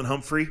 because Marlon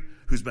Humphrey,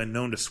 who's been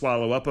known to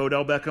swallow up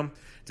Odell Beckham,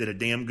 did a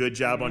damn good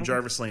job on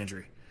Jarvis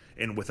Landry.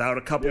 And without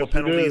a couple of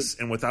penalties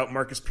and without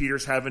Marcus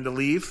Peters having to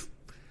leave,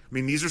 I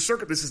mean, this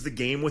is the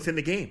game within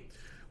the game.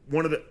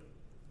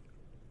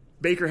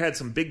 Baker had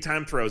some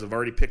big-time throws. I've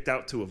already picked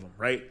out 2 of them,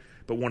 right?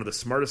 But one of the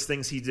smartest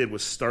things he did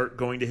was start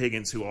going to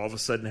Higgins, who all of a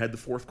sudden had the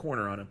 4th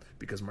corner on him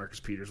because Marcus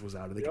Peters was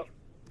out of the game.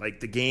 Like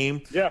the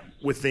game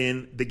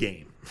within the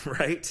game,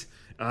 right?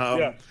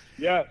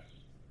 Yes.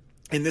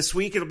 And this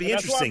week it'll be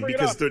interesting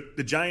because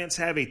the Giants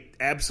have a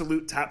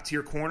absolute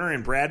top-tier corner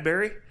in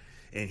Bradbury,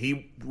 and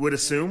he would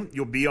assume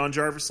you'll be on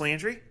Jarvis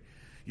Landry.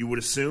 You would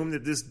assume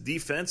that this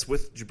defense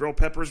with Jabril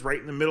Peppers right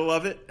in the middle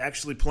of it,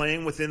 actually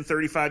playing within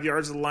 35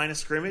 yards of the line of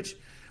scrimmage,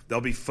 they'll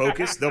be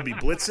focused. They'll be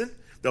blitzing.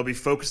 They'll be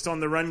focused on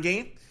the run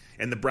game,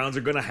 and the Browns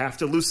are going to have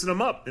to loosen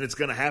them up, and it's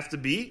going to have to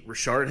be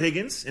Rashard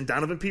Higgins and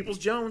Donovan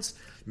Peoples-Jones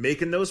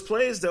making those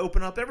plays to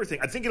open up everything.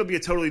 I think it'll be a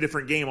totally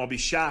different game. I'll be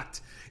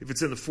shocked if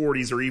it's in the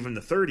 40s or even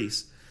the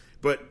 30s.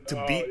 But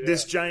to beat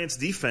this Giants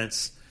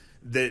defense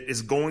that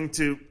is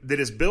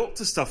built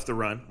to stuff the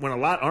run when a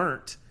lot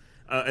aren't,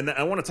 and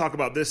I want to talk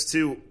about this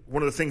too.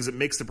 One of the things that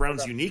makes the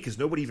Browns unique is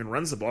nobody even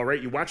runs the ball,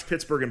 right? You watch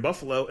Pittsburgh and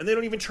Buffalo, and they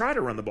don't even try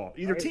to run the ball,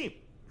 either team.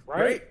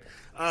 Right?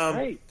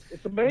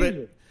 It's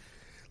amazing.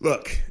 But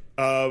look,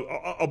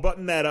 I'll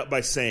button that up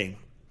by saying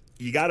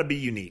you got to be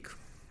unique,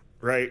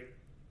 right?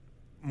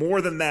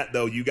 More than that,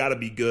 though, you got to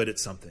be good at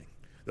something.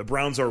 The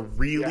Browns are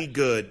really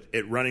good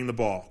at running the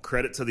ball.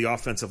 Credit to the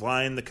offensive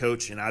line, the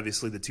coach, and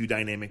obviously the 2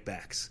 dynamic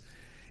backs.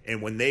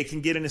 And when they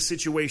can get in a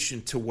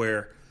situation to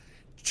where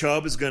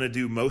Chubb is going to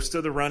do most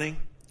of the running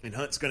and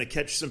Hunt's going to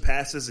catch some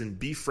passes and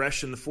be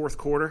fresh in the 4th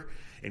quarter,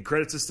 and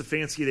credit to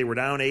Stefanski, they were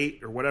down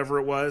 8 or whatever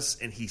it was,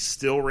 and he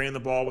still ran the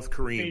ball with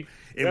Kareem.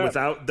 And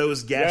without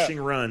those gashing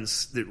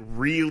runs that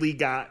really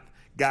got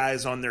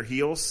guys on their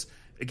heels,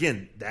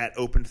 again, that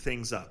opened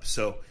things up.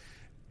 So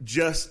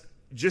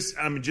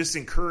I'm just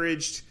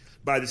encouraged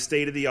by the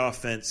state of the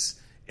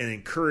offense and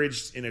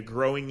encouraged in a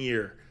growing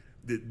year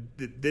that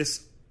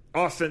this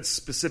offense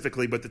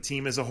specifically, but the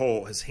team as a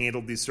whole, has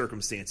handled these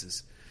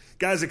circumstances.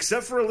 Guys,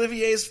 except for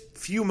Olivier's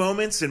few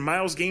moments and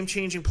Miles'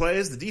 game-changing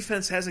plays, the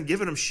defense hasn't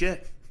given them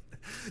shit.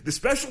 The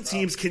special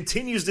teams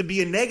continues to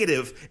be a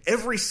negative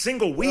every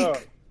single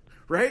week,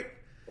 right?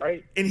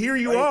 Right. And here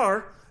you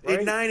are at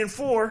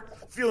 9-4,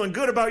 feeling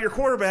good about your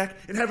quarterback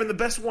and having the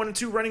best 1 and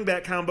 2 running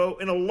back combo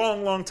in a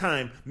long, long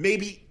time,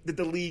 maybe that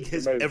the league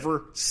has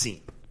ever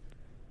seen.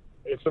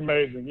 It's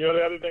amazing. You know,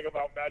 the other thing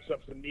about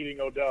matchups and needing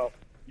Odell,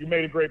 you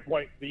made a great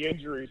point. The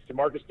injuries to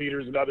Marcus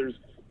Peters and others,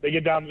 they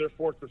get down to their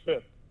 4th or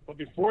 5th. But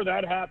before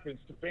that happens,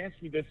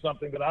 Stefanski did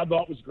something that I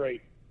thought was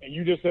great, and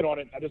you just hit on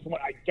it. I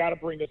got to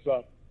bring this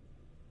up.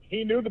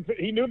 He knew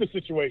the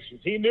situations.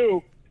 He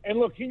knew, and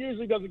look, he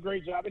usually does a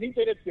great job, and he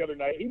did it the other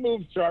night. He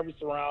moves Jarvis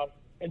around,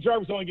 and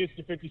Jarvis only gets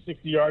to 50,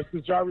 60 yards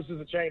because Jarvis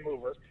is a chain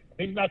mover.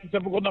 He's not the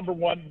typical number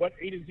 1, what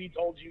A to Z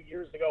told you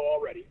years ago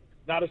already.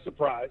 Not a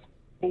surprise.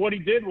 But what he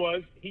did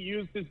was he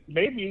used his,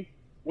 maybe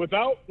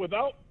without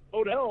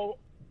Odell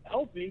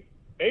healthy,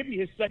 maybe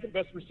his second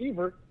best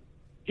receiver,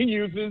 he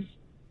uses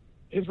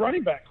his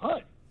running back,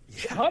 Hunt.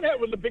 Yeah. Hunt had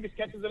one of the biggest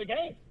catches in the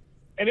game.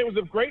 And it was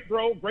a great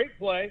throw, great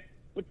play,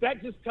 but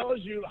that just tells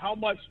you how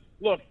much,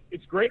 look,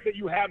 it's great that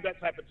you have that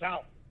type of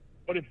talent.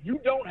 But if you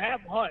don't have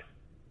Hunt,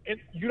 and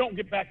you don't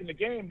get back in the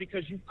game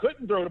because you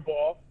couldn't throw the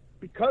ball,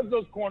 because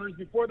those corners,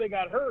 before they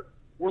got hurt,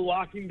 were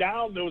locking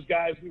down those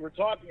guys we were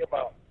talking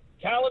about.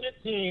 Talented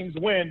teams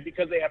win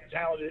because they have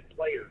talented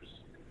players.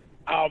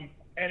 And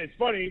it's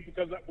funny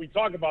because we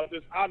talk about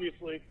this,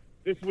 obviously,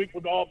 this week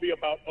would all be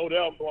about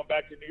Odell going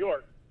back to New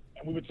York.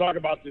 And we would talk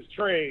about this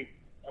trade,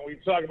 and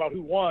we'd talk about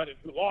who won and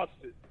who lost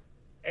it.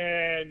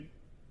 And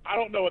I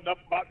don't know enough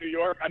about New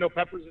York. I know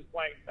Peppers is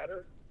playing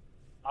better.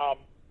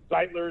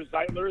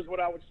 Zeitler is what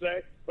I would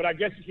say. But I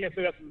guess you can't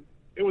say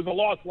it was a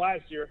loss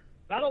last year.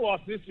 Not a loss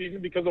this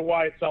season because of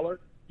Wyatt Teller.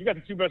 You got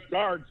the 2 best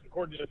guards,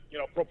 according to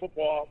Pro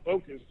Football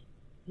Focus.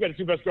 You got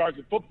the 2 best guards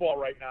in football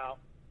right now.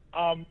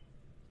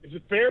 Is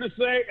it fair to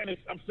say, and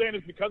I'm saying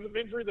it's because of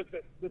injury, that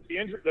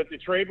the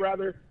trade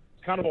rather is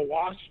kind of a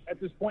wash at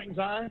this point in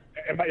time?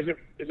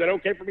 Is that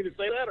okay for me to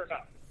say that or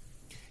not?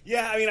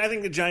 Yeah, I mean, I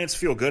think the Giants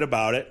feel good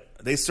about it.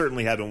 They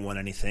certainly haven't won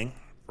anything,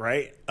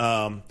 right?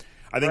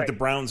 I think the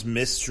Browns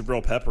missed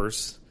Jabril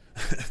Peppers,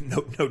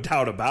 no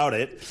doubt about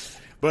it.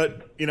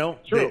 But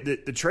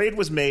the trade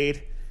was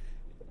made.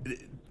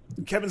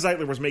 Kevin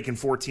Zeitler was making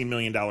 $14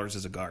 million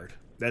as a guard.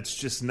 That's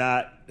just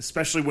not,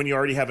 especially when you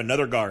already have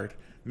another guard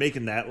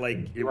making that.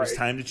 Like, it was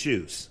time to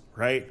choose,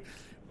 right?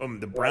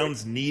 The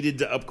Browns needed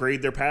to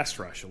upgrade their pass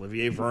rush.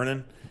 Olivier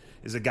Vernon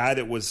is a guy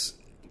that was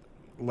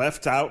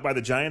left out by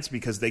the Giants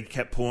because they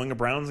kept pulling the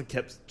Browns and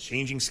kept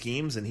changing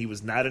schemes, and he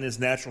was not in his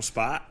natural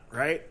spot,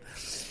 right?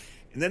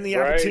 And then the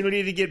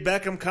opportunity to get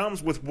Beckham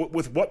comes with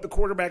what the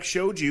quarterback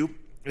showed you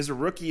as a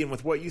rookie and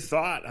with what you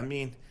thought. I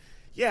mean,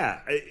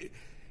 yeah,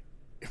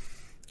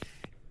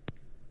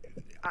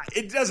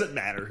 it doesn't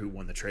matter who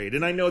won the trade,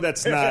 and I know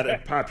that's not a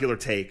popular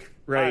take,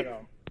 right?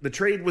 The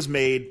trade was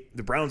made.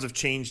 The Browns have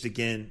changed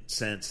again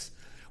since.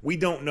 We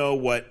don't know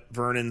what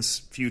Vernon's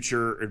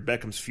future or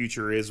Beckham's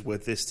future is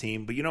with this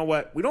team, but you know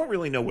what? We don't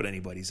really know what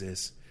anybody's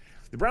is.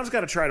 The Browns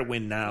got to try to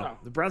win now. No.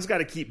 The Browns got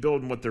to keep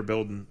building what they're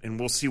building, and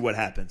we'll see what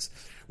happens.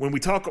 When we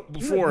talk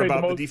before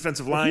about the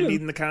defensive line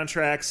needing the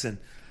contracts and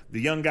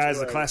the young guys,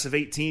 the class of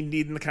 18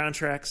 needing the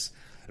contracts,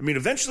 I mean,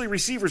 eventually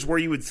receivers where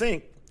you would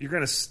think you're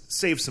going to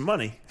save some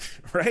money,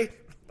 right?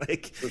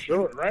 Like, for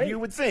sure, right? You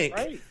would think.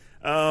 Right.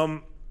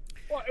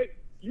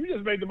 You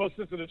just made the most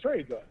sense of the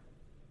trade, though.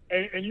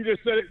 And you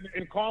just said it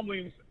in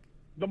calmly.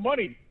 The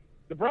money,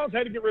 the Browns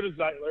had to get rid of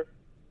Zeitler.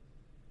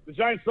 The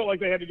Giants felt like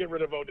they had to get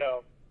rid of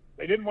Odell.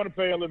 They didn't want to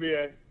pay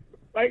Olivier.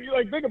 Like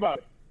think about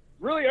it.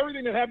 Really,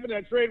 everything that happened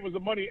in that trade was the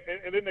money,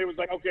 and then they was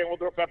like, okay, we'll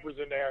throw Peppers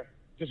in there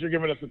since you're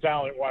giving us the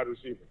talent wide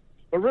receiver.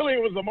 But really,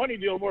 it was the money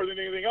deal more than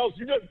anything else.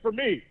 For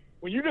me,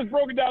 when you just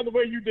broke it down the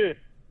way you did,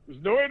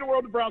 there's no way in the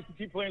world the Browns could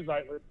keep playing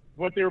Zeitler,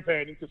 what they were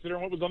paying,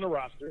 considering what was on the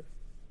roster.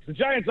 The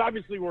Giants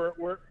obviously were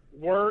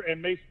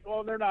and may,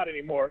 well, they're not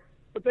anymore,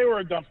 but they were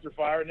a dumpster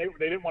fire, and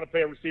they didn't want to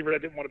pay a receiver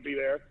that didn't want to be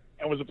there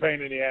and was a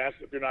pain in the ass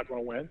if you're not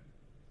going to win.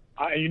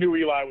 And you knew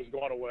Eli was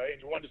going away,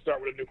 and you wanted to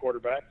start with a new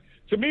quarterback.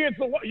 To me,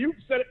 you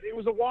said it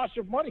was a wash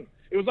of money.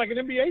 It was like an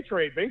NBA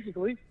trade,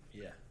 basically.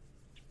 Yeah.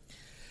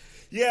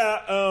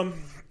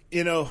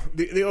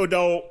 The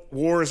Odell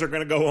wars are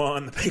going to go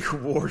on. The Baker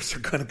wars are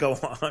going to go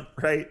on,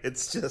 right?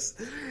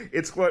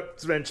 It's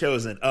what's been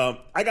chosen.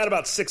 I got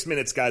about 6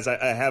 minutes, guys.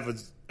 I have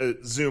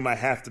a Zoom I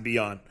have to be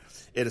on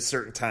at a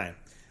certain time.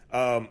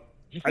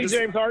 Did you see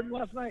James Harden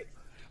last night?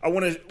 I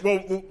want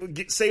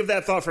to save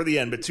that thought for the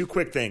end, but two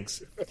quick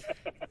things.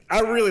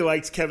 I really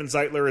liked Kevin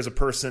Zeitler as a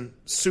person.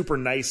 Super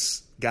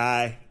nice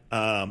guy.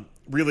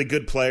 Really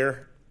good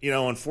player.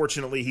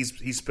 Unfortunately,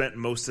 he's spent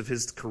most of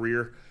his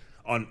career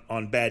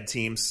on bad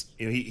teams.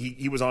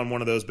 He was on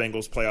one of those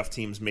Bengals playoff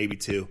teams, maybe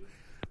two.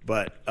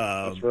 But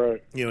that's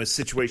right. His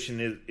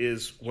situation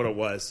is what it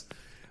was.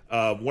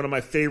 One of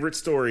my favorite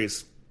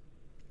stories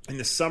in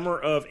the summer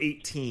of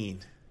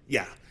 2018.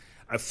 Yeah.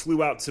 I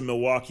flew out to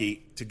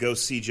Milwaukee to go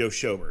see Joe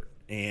Schobert.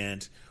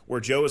 And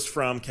where Joe is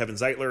from, Kevin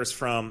Zeitler is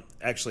from,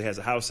 actually has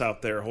a house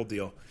out there, whole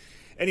deal.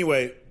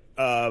 Anyway,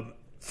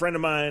 friend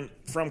of mine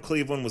from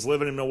Cleveland was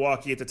living in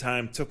Milwaukee at the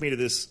time, took me to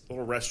this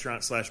little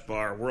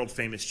restaurant/bar,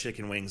 world-famous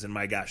chicken wings, and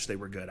my gosh, they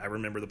were good. I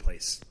remember the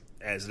place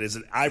as it is.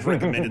 I've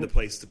recommended the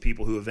place to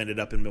people who have ended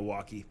up in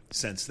Milwaukee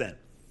since then.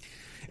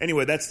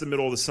 Anyway, that's the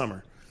middle of the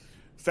summer.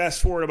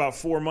 Fast forward about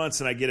 4 months,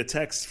 and I get a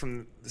text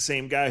from the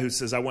same guy who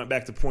says, I went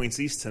back to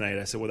Points East tonight.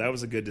 I said, well, that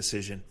was a good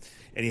decision.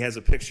 And he has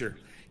a picture.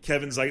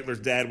 Kevin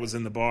Zeitler's dad was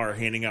in the bar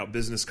handing out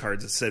business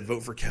cards that said,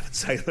 vote for Kevin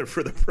Zeitler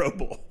for the Pro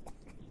Bowl.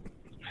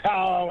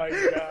 Oh, my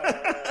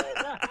God.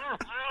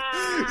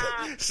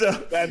 So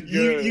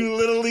you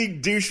little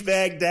league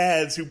douchebag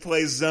dads who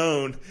play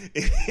zone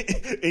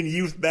in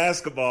youth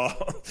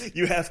basketball,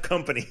 you have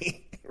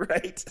company.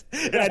 Right?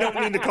 And I don't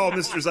mean to call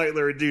Mr.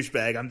 Zeitler a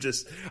douchebag.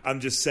 I'm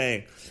just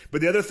saying.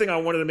 But the other thing I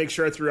wanted to make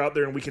sure I threw out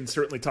there, and we can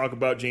certainly talk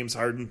about James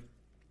Harden,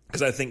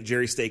 because I think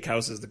Jerry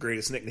Steakhouse is the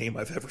greatest nickname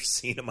I've ever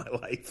seen in my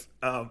life.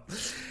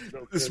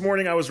 This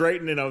morning I was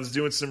writing and I was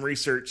doing some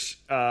research.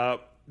 The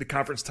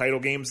conference title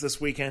games this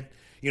weekend.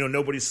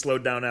 Nobody's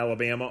slowed down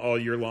Alabama all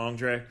year long,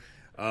 Dre.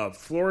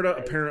 Florida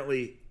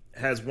apparently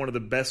has one of the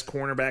best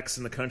cornerbacks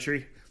in the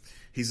country.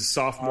 He's a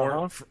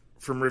sophomore.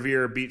 From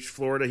Riviera Beach,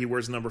 Florida. He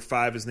wears number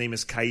 5. His name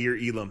is Kaiir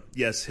Elam.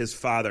 Yes, his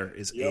father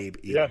is Abe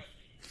Elam. Yes.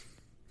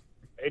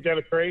 Ain't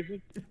that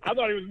crazy? I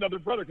thought he was another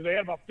brother because they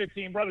had about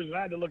 15 brothers, and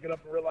I had to look it up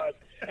and realize.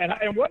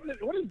 And what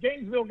has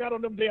Gainesville got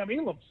on them damn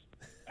Elams?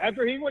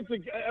 After he went to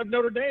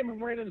Notre Dame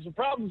and ran into some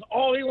problems,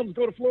 all Elams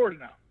go to Florida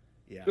now.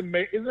 Yeah.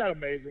 Isn't that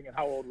amazing and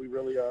how old we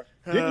really are?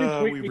 Didn't you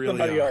tweet we me really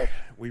somebody are. else?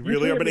 We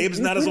really are, but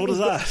Abe's not as old as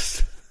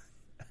us.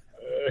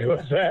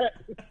 What's that?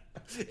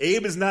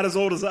 Abe is not as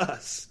old as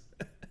us.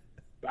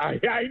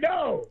 I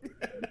know.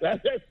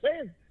 That's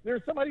saying.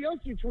 There's somebody else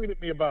you tweeted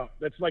me about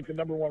that's like the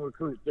number 1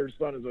 recruit. Their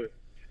son is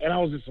and I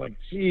was just like,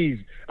 geez.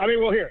 I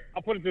mean, well, here,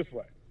 I'll put it this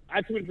way.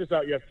 I tweeted this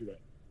out yesterday.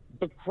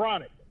 The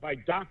Chronic by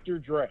Dr.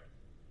 Dre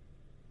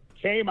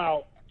came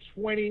out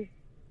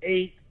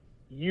 28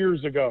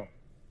 years ago.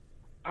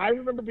 I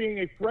remember being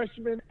a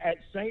freshman at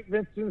St.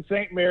 Vincent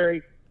St.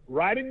 Mary,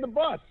 riding the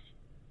bus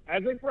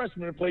as a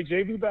freshman to play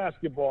JV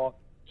basketball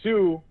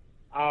to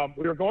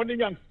we were going to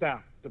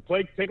Youngstown to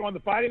take on the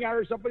Fighting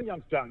Irish up in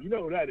Youngstown. You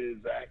know who that is,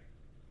 Zach.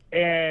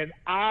 And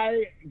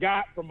I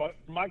got from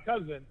my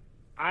cousin,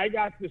 I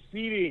got the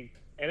CD,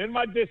 and in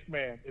my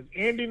Discman is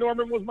Andy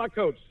Norman was my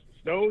coach.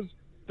 Stowe's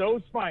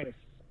Finest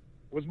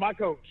was my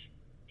coach.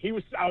 I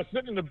was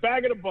sitting in the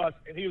back of the bus,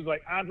 and he was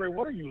like, "Andre,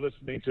 what are you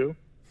listening to?"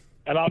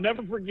 And I'll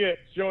never forget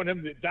showing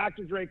him the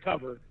Dr. Dre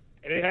cover,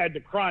 and it had the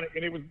Chronic,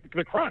 and it was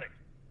the Chronic.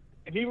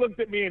 And he looked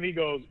at me and he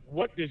goes,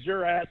 "What does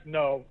your ass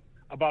know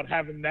about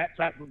having that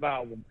type of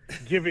album?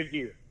 Give it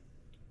here."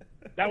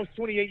 That was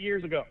 28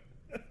 years ago.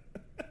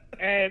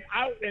 And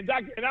I'll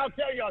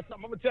tell y'all something.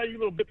 I'm gonna tell you a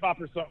little bit pop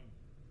or something.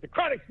 The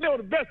Chronic's still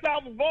the best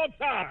album of all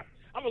time.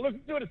 I'm gonna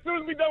listen to it as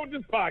soon as we're done with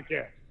this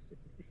podcast.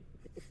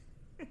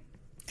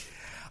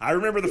 I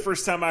remember the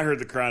first time I heard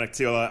the Chronic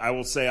too. I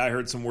will say I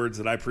heard some words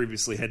that I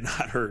previously had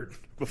not heard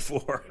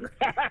before,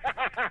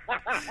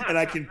 and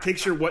I can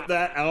picture what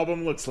that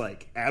album looks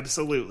like.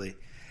 Absolutely.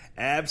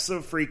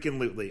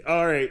 Abso-freaking-lutely.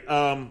 All right.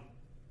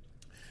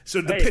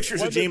 So the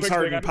pictures of James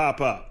Harden pop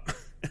up.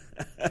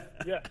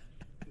 Yeah.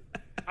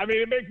 I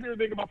mean, it makes me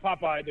think about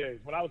Popeye days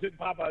when I was hitting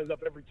Popeyes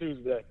up every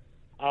Tuesday.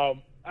 I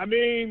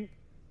mean,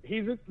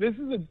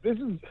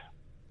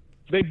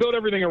 they built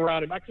everything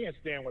around him. I can't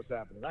stand what's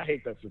happening. I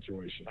hate that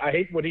situation. I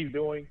hate what he's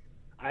doing.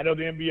 I know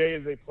the NBA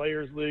is a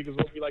players' league, is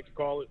what we like to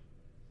call it.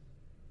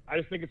 I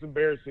just think it's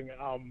embarrassing.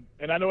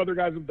 And I know other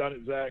guys have done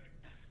it, Zach.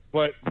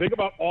 But think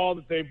about all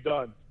that they've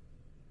done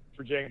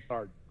for James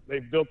Harden.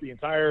 They've built the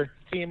entire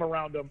team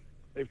around him.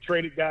 They've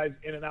traded guys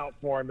in and out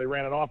for him. They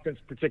ran an offense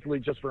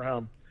particularly just for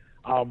him.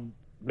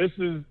 This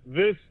is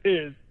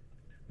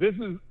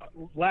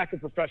lack of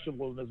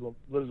professionalism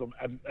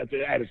at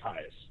its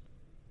highest.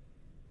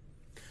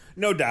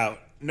 No doubt.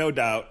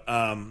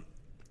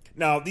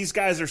 Now, these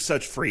guys are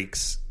such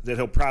freaks that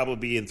he'll probably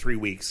be in 3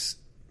 weeks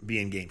be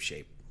in game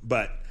shape.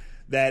 But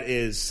that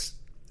is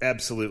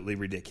absolutely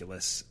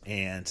ridiculous.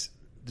 And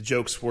the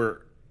jokes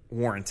were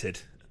warranted,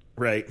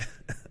 right?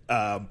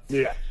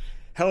 Yeah.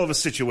 Hell of a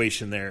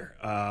situation there.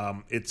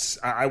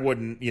 I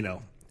wouldn't,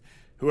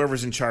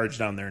 whoever's in charge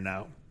down there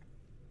now,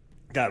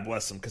 God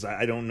bless them, because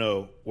I don't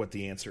know what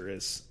the answer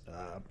is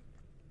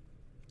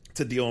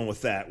to dealing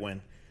with that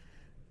when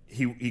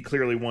he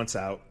clearly wants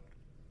out.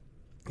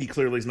 He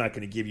clearly is not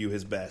going to give you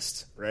his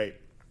best, right?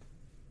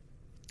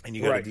 And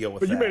you got to deal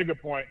with that. But you made a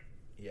good point.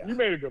 Yeah. You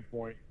made a good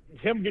point.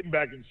 Him getting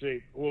back in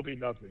shape will be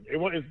nothing.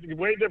 It's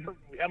way different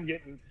from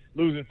him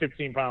losing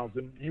 15 pounds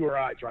than you or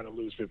I trying to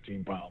lose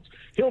 15 pounds.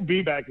 He'll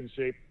be back in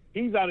shape.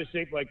 He's out of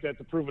shape like that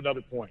to prove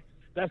another point.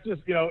 That's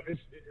just,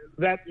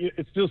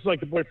 it's just like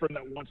the boyfriend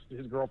that wants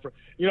his girlfriend.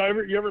 You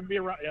ever be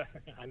around? Yeah,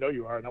 I know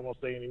you are, and I won't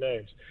say any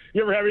names.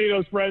 You ever have any of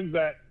those friends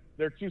that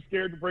they're too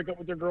scared to break up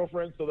with their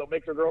girlfriend, so they'll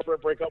make their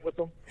girlfriend break up with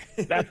them?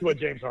 That's what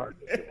James Harden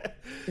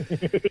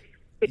is.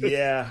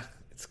 Yeah,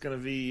 it's going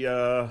to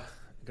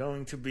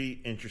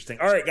be interesting.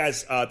 All right,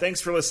 guys,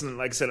 thanks for listening.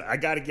 Like I said, I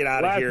got to get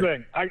out of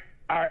here.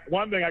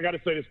 One thing, I got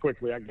to say this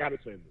quickly. I got to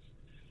say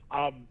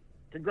this.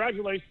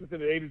 Congratulations to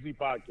the A to Z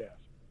podcast,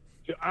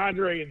 to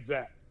Andre and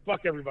Zach.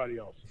 Fuck everybody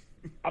else.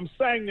 I'm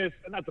saying this,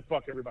 and not to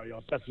fuck everybody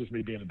else. That's just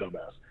me being a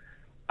dumbass.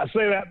 I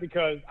say that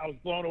because I was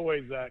blown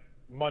away, Zach,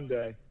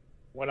 Monday,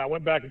 when I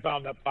went back and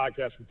found that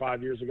podcast from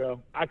 5 years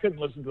ago. I couldn't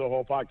listen to the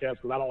whole podcast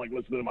because I don't like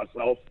listening to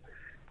myself.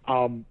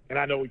 And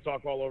I know we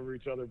talk all over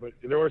each other, but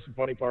there were some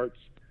funny parts.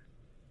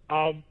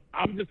 I'm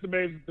just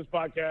amazed that this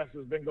podcast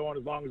has been going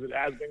as long as it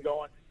has been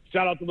going.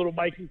 Shout out to little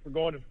Mikey for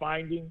going and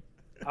finding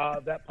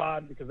that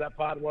pod, because that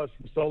pod was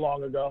from so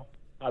long ago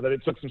that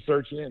it took some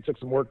searching and it took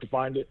some work to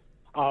find it.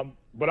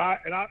 But I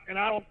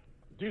don't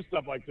do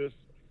stuff like this.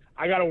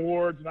 I got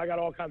awards and I got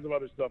all kinds of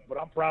other stuff, but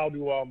I'm proud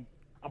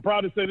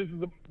to say this is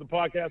the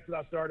podcast that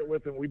I started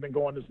with, and we've been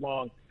going this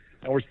long,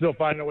 and we're still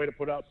finding a way to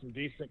put out some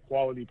decent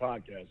quality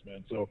podcasts,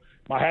 man. So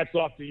my hat's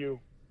off to you.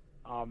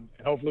 And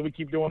hopefully we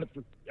keep doing it.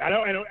 I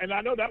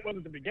know that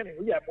wasn't the beginning.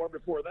 We had more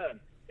before then.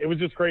 It was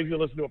just crazy to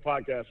listen to a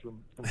podcast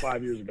from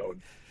 5 years ago.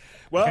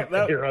 Well,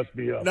 hear us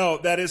be up. No,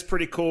 that is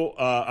pretty cool.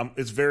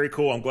 It's very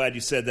cool. I'm glad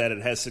you said that.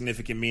 It has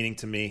significant meaning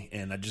to me,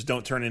 and I just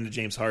don't turn into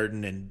James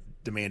Harden and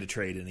demand a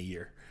trade in a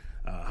year.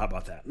 How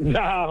about that?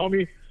 Nah,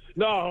 homie.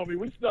 No, homie.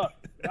 We stuck.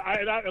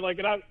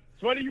 It's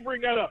funny you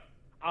bring that up.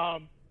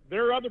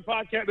 There are other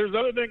podcasts. There's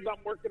other things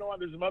I'm working on.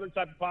 There's some other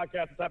type of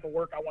podcast, the type of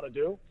work I want to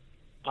do,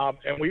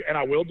 and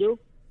I will do.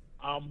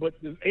 But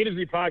the A to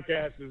Z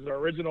podcast is the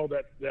original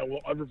that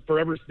will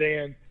forever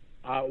stand.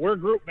 We're a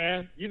group,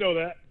 man. You know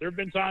that. There have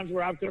been times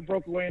where I could have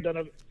broke away and done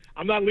it.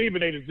 I'm not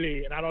leaving A to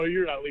Z, and I know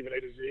you're not leaving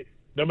A to Z.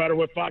 No matter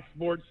what Fox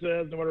Sports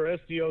says, no matter what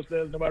STO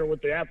says, no matter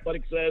what The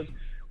Athletic says,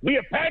 we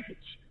a package.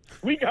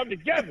 We come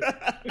together.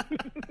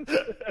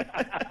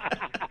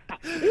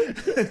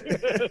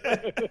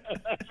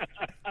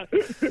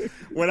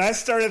 When I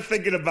started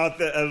thinking about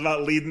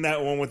leading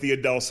that one with the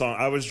Adele song,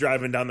 I was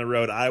driving down the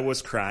road. I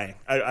was crying.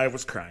 I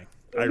was crying.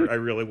 I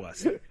really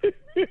was.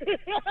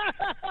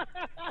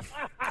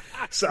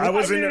 So I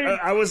was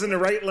in the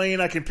right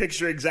lane. I can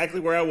picture exactly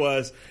where I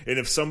was. And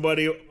if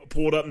somebody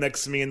pulled up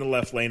next to me in the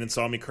left lane and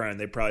saw me crying,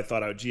 they probably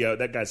thought, "Oh, Gio,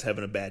 that guy's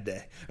having a bad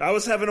day." I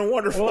was having a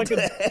wonderful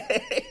day.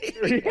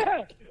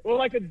 Yeah. Well,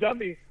 like a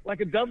dummy. I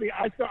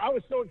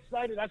was so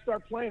excited. I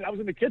start playing. I was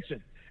in the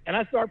kitchen, and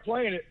I start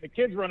playing it. The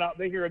kids run out.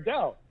 They hear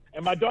Adele,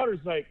 and my daughter's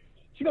like,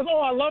 she goes, "Oh,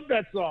 I love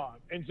that song."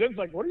 And Jen's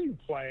like, "What are you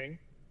playing?"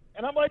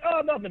 And I'm like,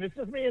 "Oh, nothing. It's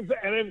just me." And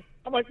then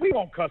I'm like, "We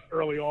won't cuss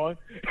early on."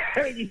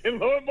 And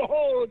lo and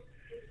behold,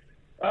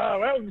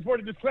 that was before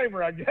the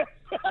disclaimer, I guess.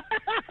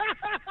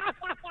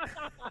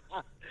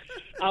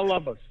 I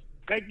love us.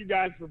 Thank you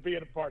guys for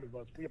being a part of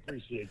us. We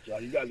appreciate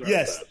y'all. You guys are the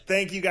best.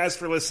 Thank you guys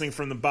for listening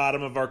from the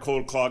bottom of our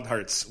cold, clogged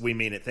hearts. We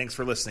mean it. Thanks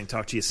for listening.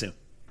 Talk to you soon.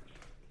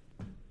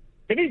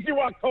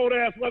 Konnichiwa, cold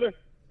ass weather,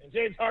 and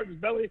James Harden's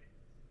belly.